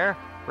 gentle care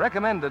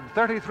recommended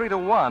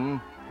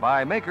 33-1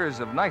 by makers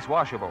of nice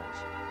washables.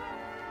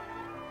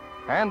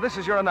 And this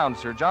is your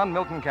announcer, John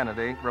Milton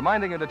Kennedy,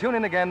 reminding you to tune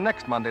in again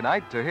next Monday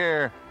night to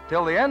hear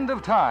Till the End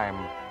of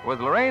Time with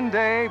Lorraine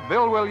Day,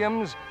 Bill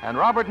Williams, and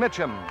Robert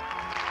Mitchum.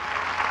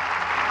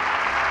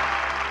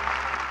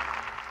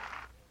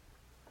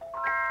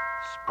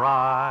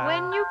 Spry.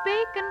 When you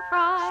bake and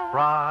fry.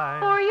 Spry.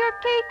 For your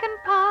cake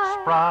and pie.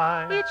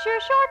 Spry. It's your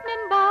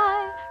shortening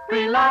by.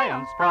 Rely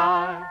on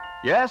Spry.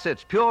 Yes,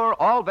 it's pure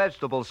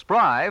all-vegetable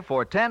Spry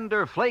for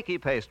tender, flaky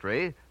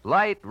pastry,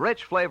 light,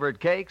 rich-flavored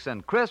cakes,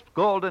 and crisp,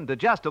 golden,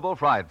 digestible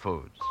fried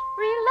foods.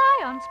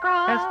 Rely on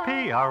Spry.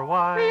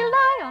 S-P-R-Y.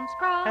 Rely on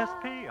Spry.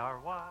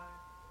 S-P-R-Y.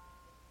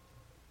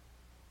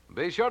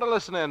 Be sure to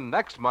listen in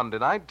next Monday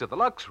night to the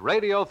Lux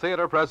Radio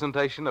Theater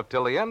presentation of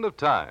Till the End of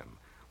Time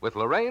with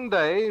Lorraine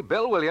Day,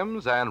 Bill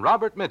Williams, and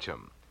Robert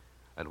Mitchum.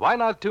 And why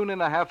not tune in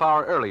a half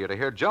hour earlier to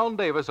hear Joan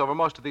Davis over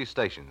most of these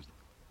stations?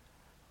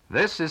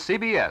 This is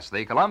CBS,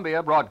 the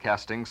Columbia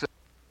Broadcasting System.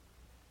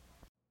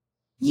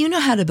 You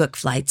know how to book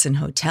flights and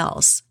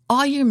hotels.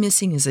 All you're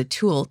missing is a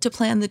tool to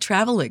plan the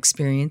travel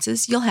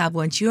experiences you'll have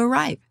once you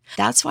arrive.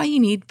 That's why you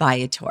need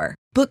Viator.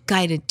 Book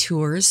guided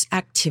tours,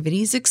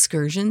 activities,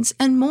 excursions,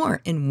 and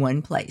more in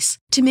one place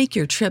to make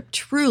your trip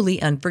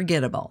truly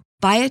unforgettable.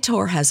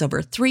 Viator has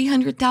over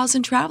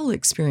 300,000 travel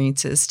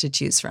experiences to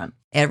choose from.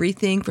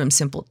 Everything from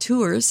simple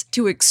tours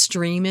to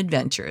extreme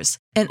adventures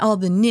and all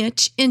the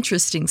niche,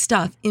 interesting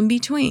stuff in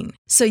between.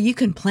 So you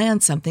can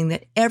plan something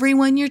that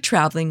everyone you're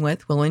traveling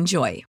with will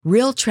enjoy.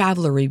 Real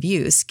traveler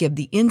reviews give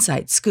the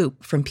inside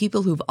scoop from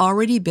people who've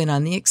already been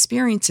on the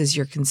experiences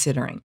you're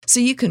considering. So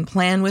you can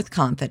plan with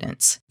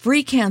confidence.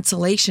 Free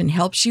cancellation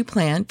helps you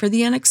plan for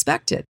the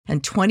unexpected.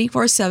 And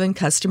 24/7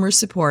 customer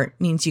support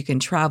means you can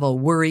travel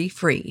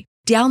worry-free.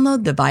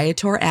 Download the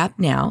Viator app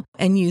now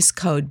and use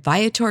code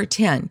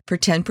Viator10 for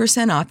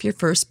 10% off your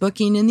first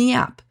booking in the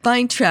app.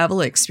 Find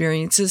travel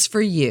experiences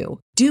for you.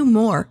 Do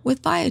more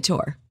with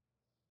Viator.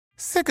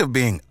 Sick of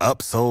being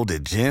upsold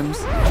at gyms?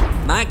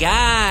 My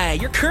guy,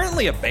 you're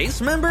currently a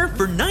base member.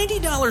 For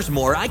 $90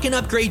 more, I can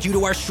upgrade you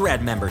to our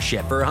Shred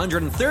membership. For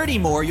 $130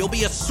 more, you'll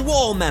be a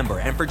Swole member.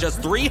 And for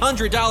just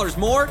 $300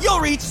 more, you'll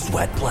reach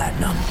Sweat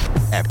Platinum.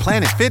 At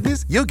Planet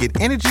Fitness, you'll get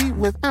energy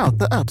without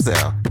the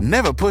upsell.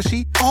 Never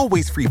pushy,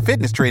 always free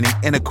fitness training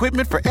and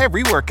equipment for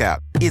every workout.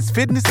 It's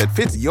fitness that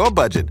fits your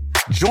budget.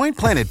 Join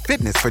Planet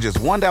Fitness for just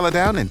 $1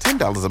 down and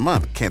 $10 a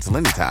month. Cancel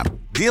anytime.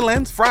 Deal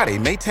ends Friday,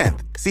 May 10th.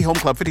 See Home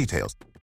Club for details.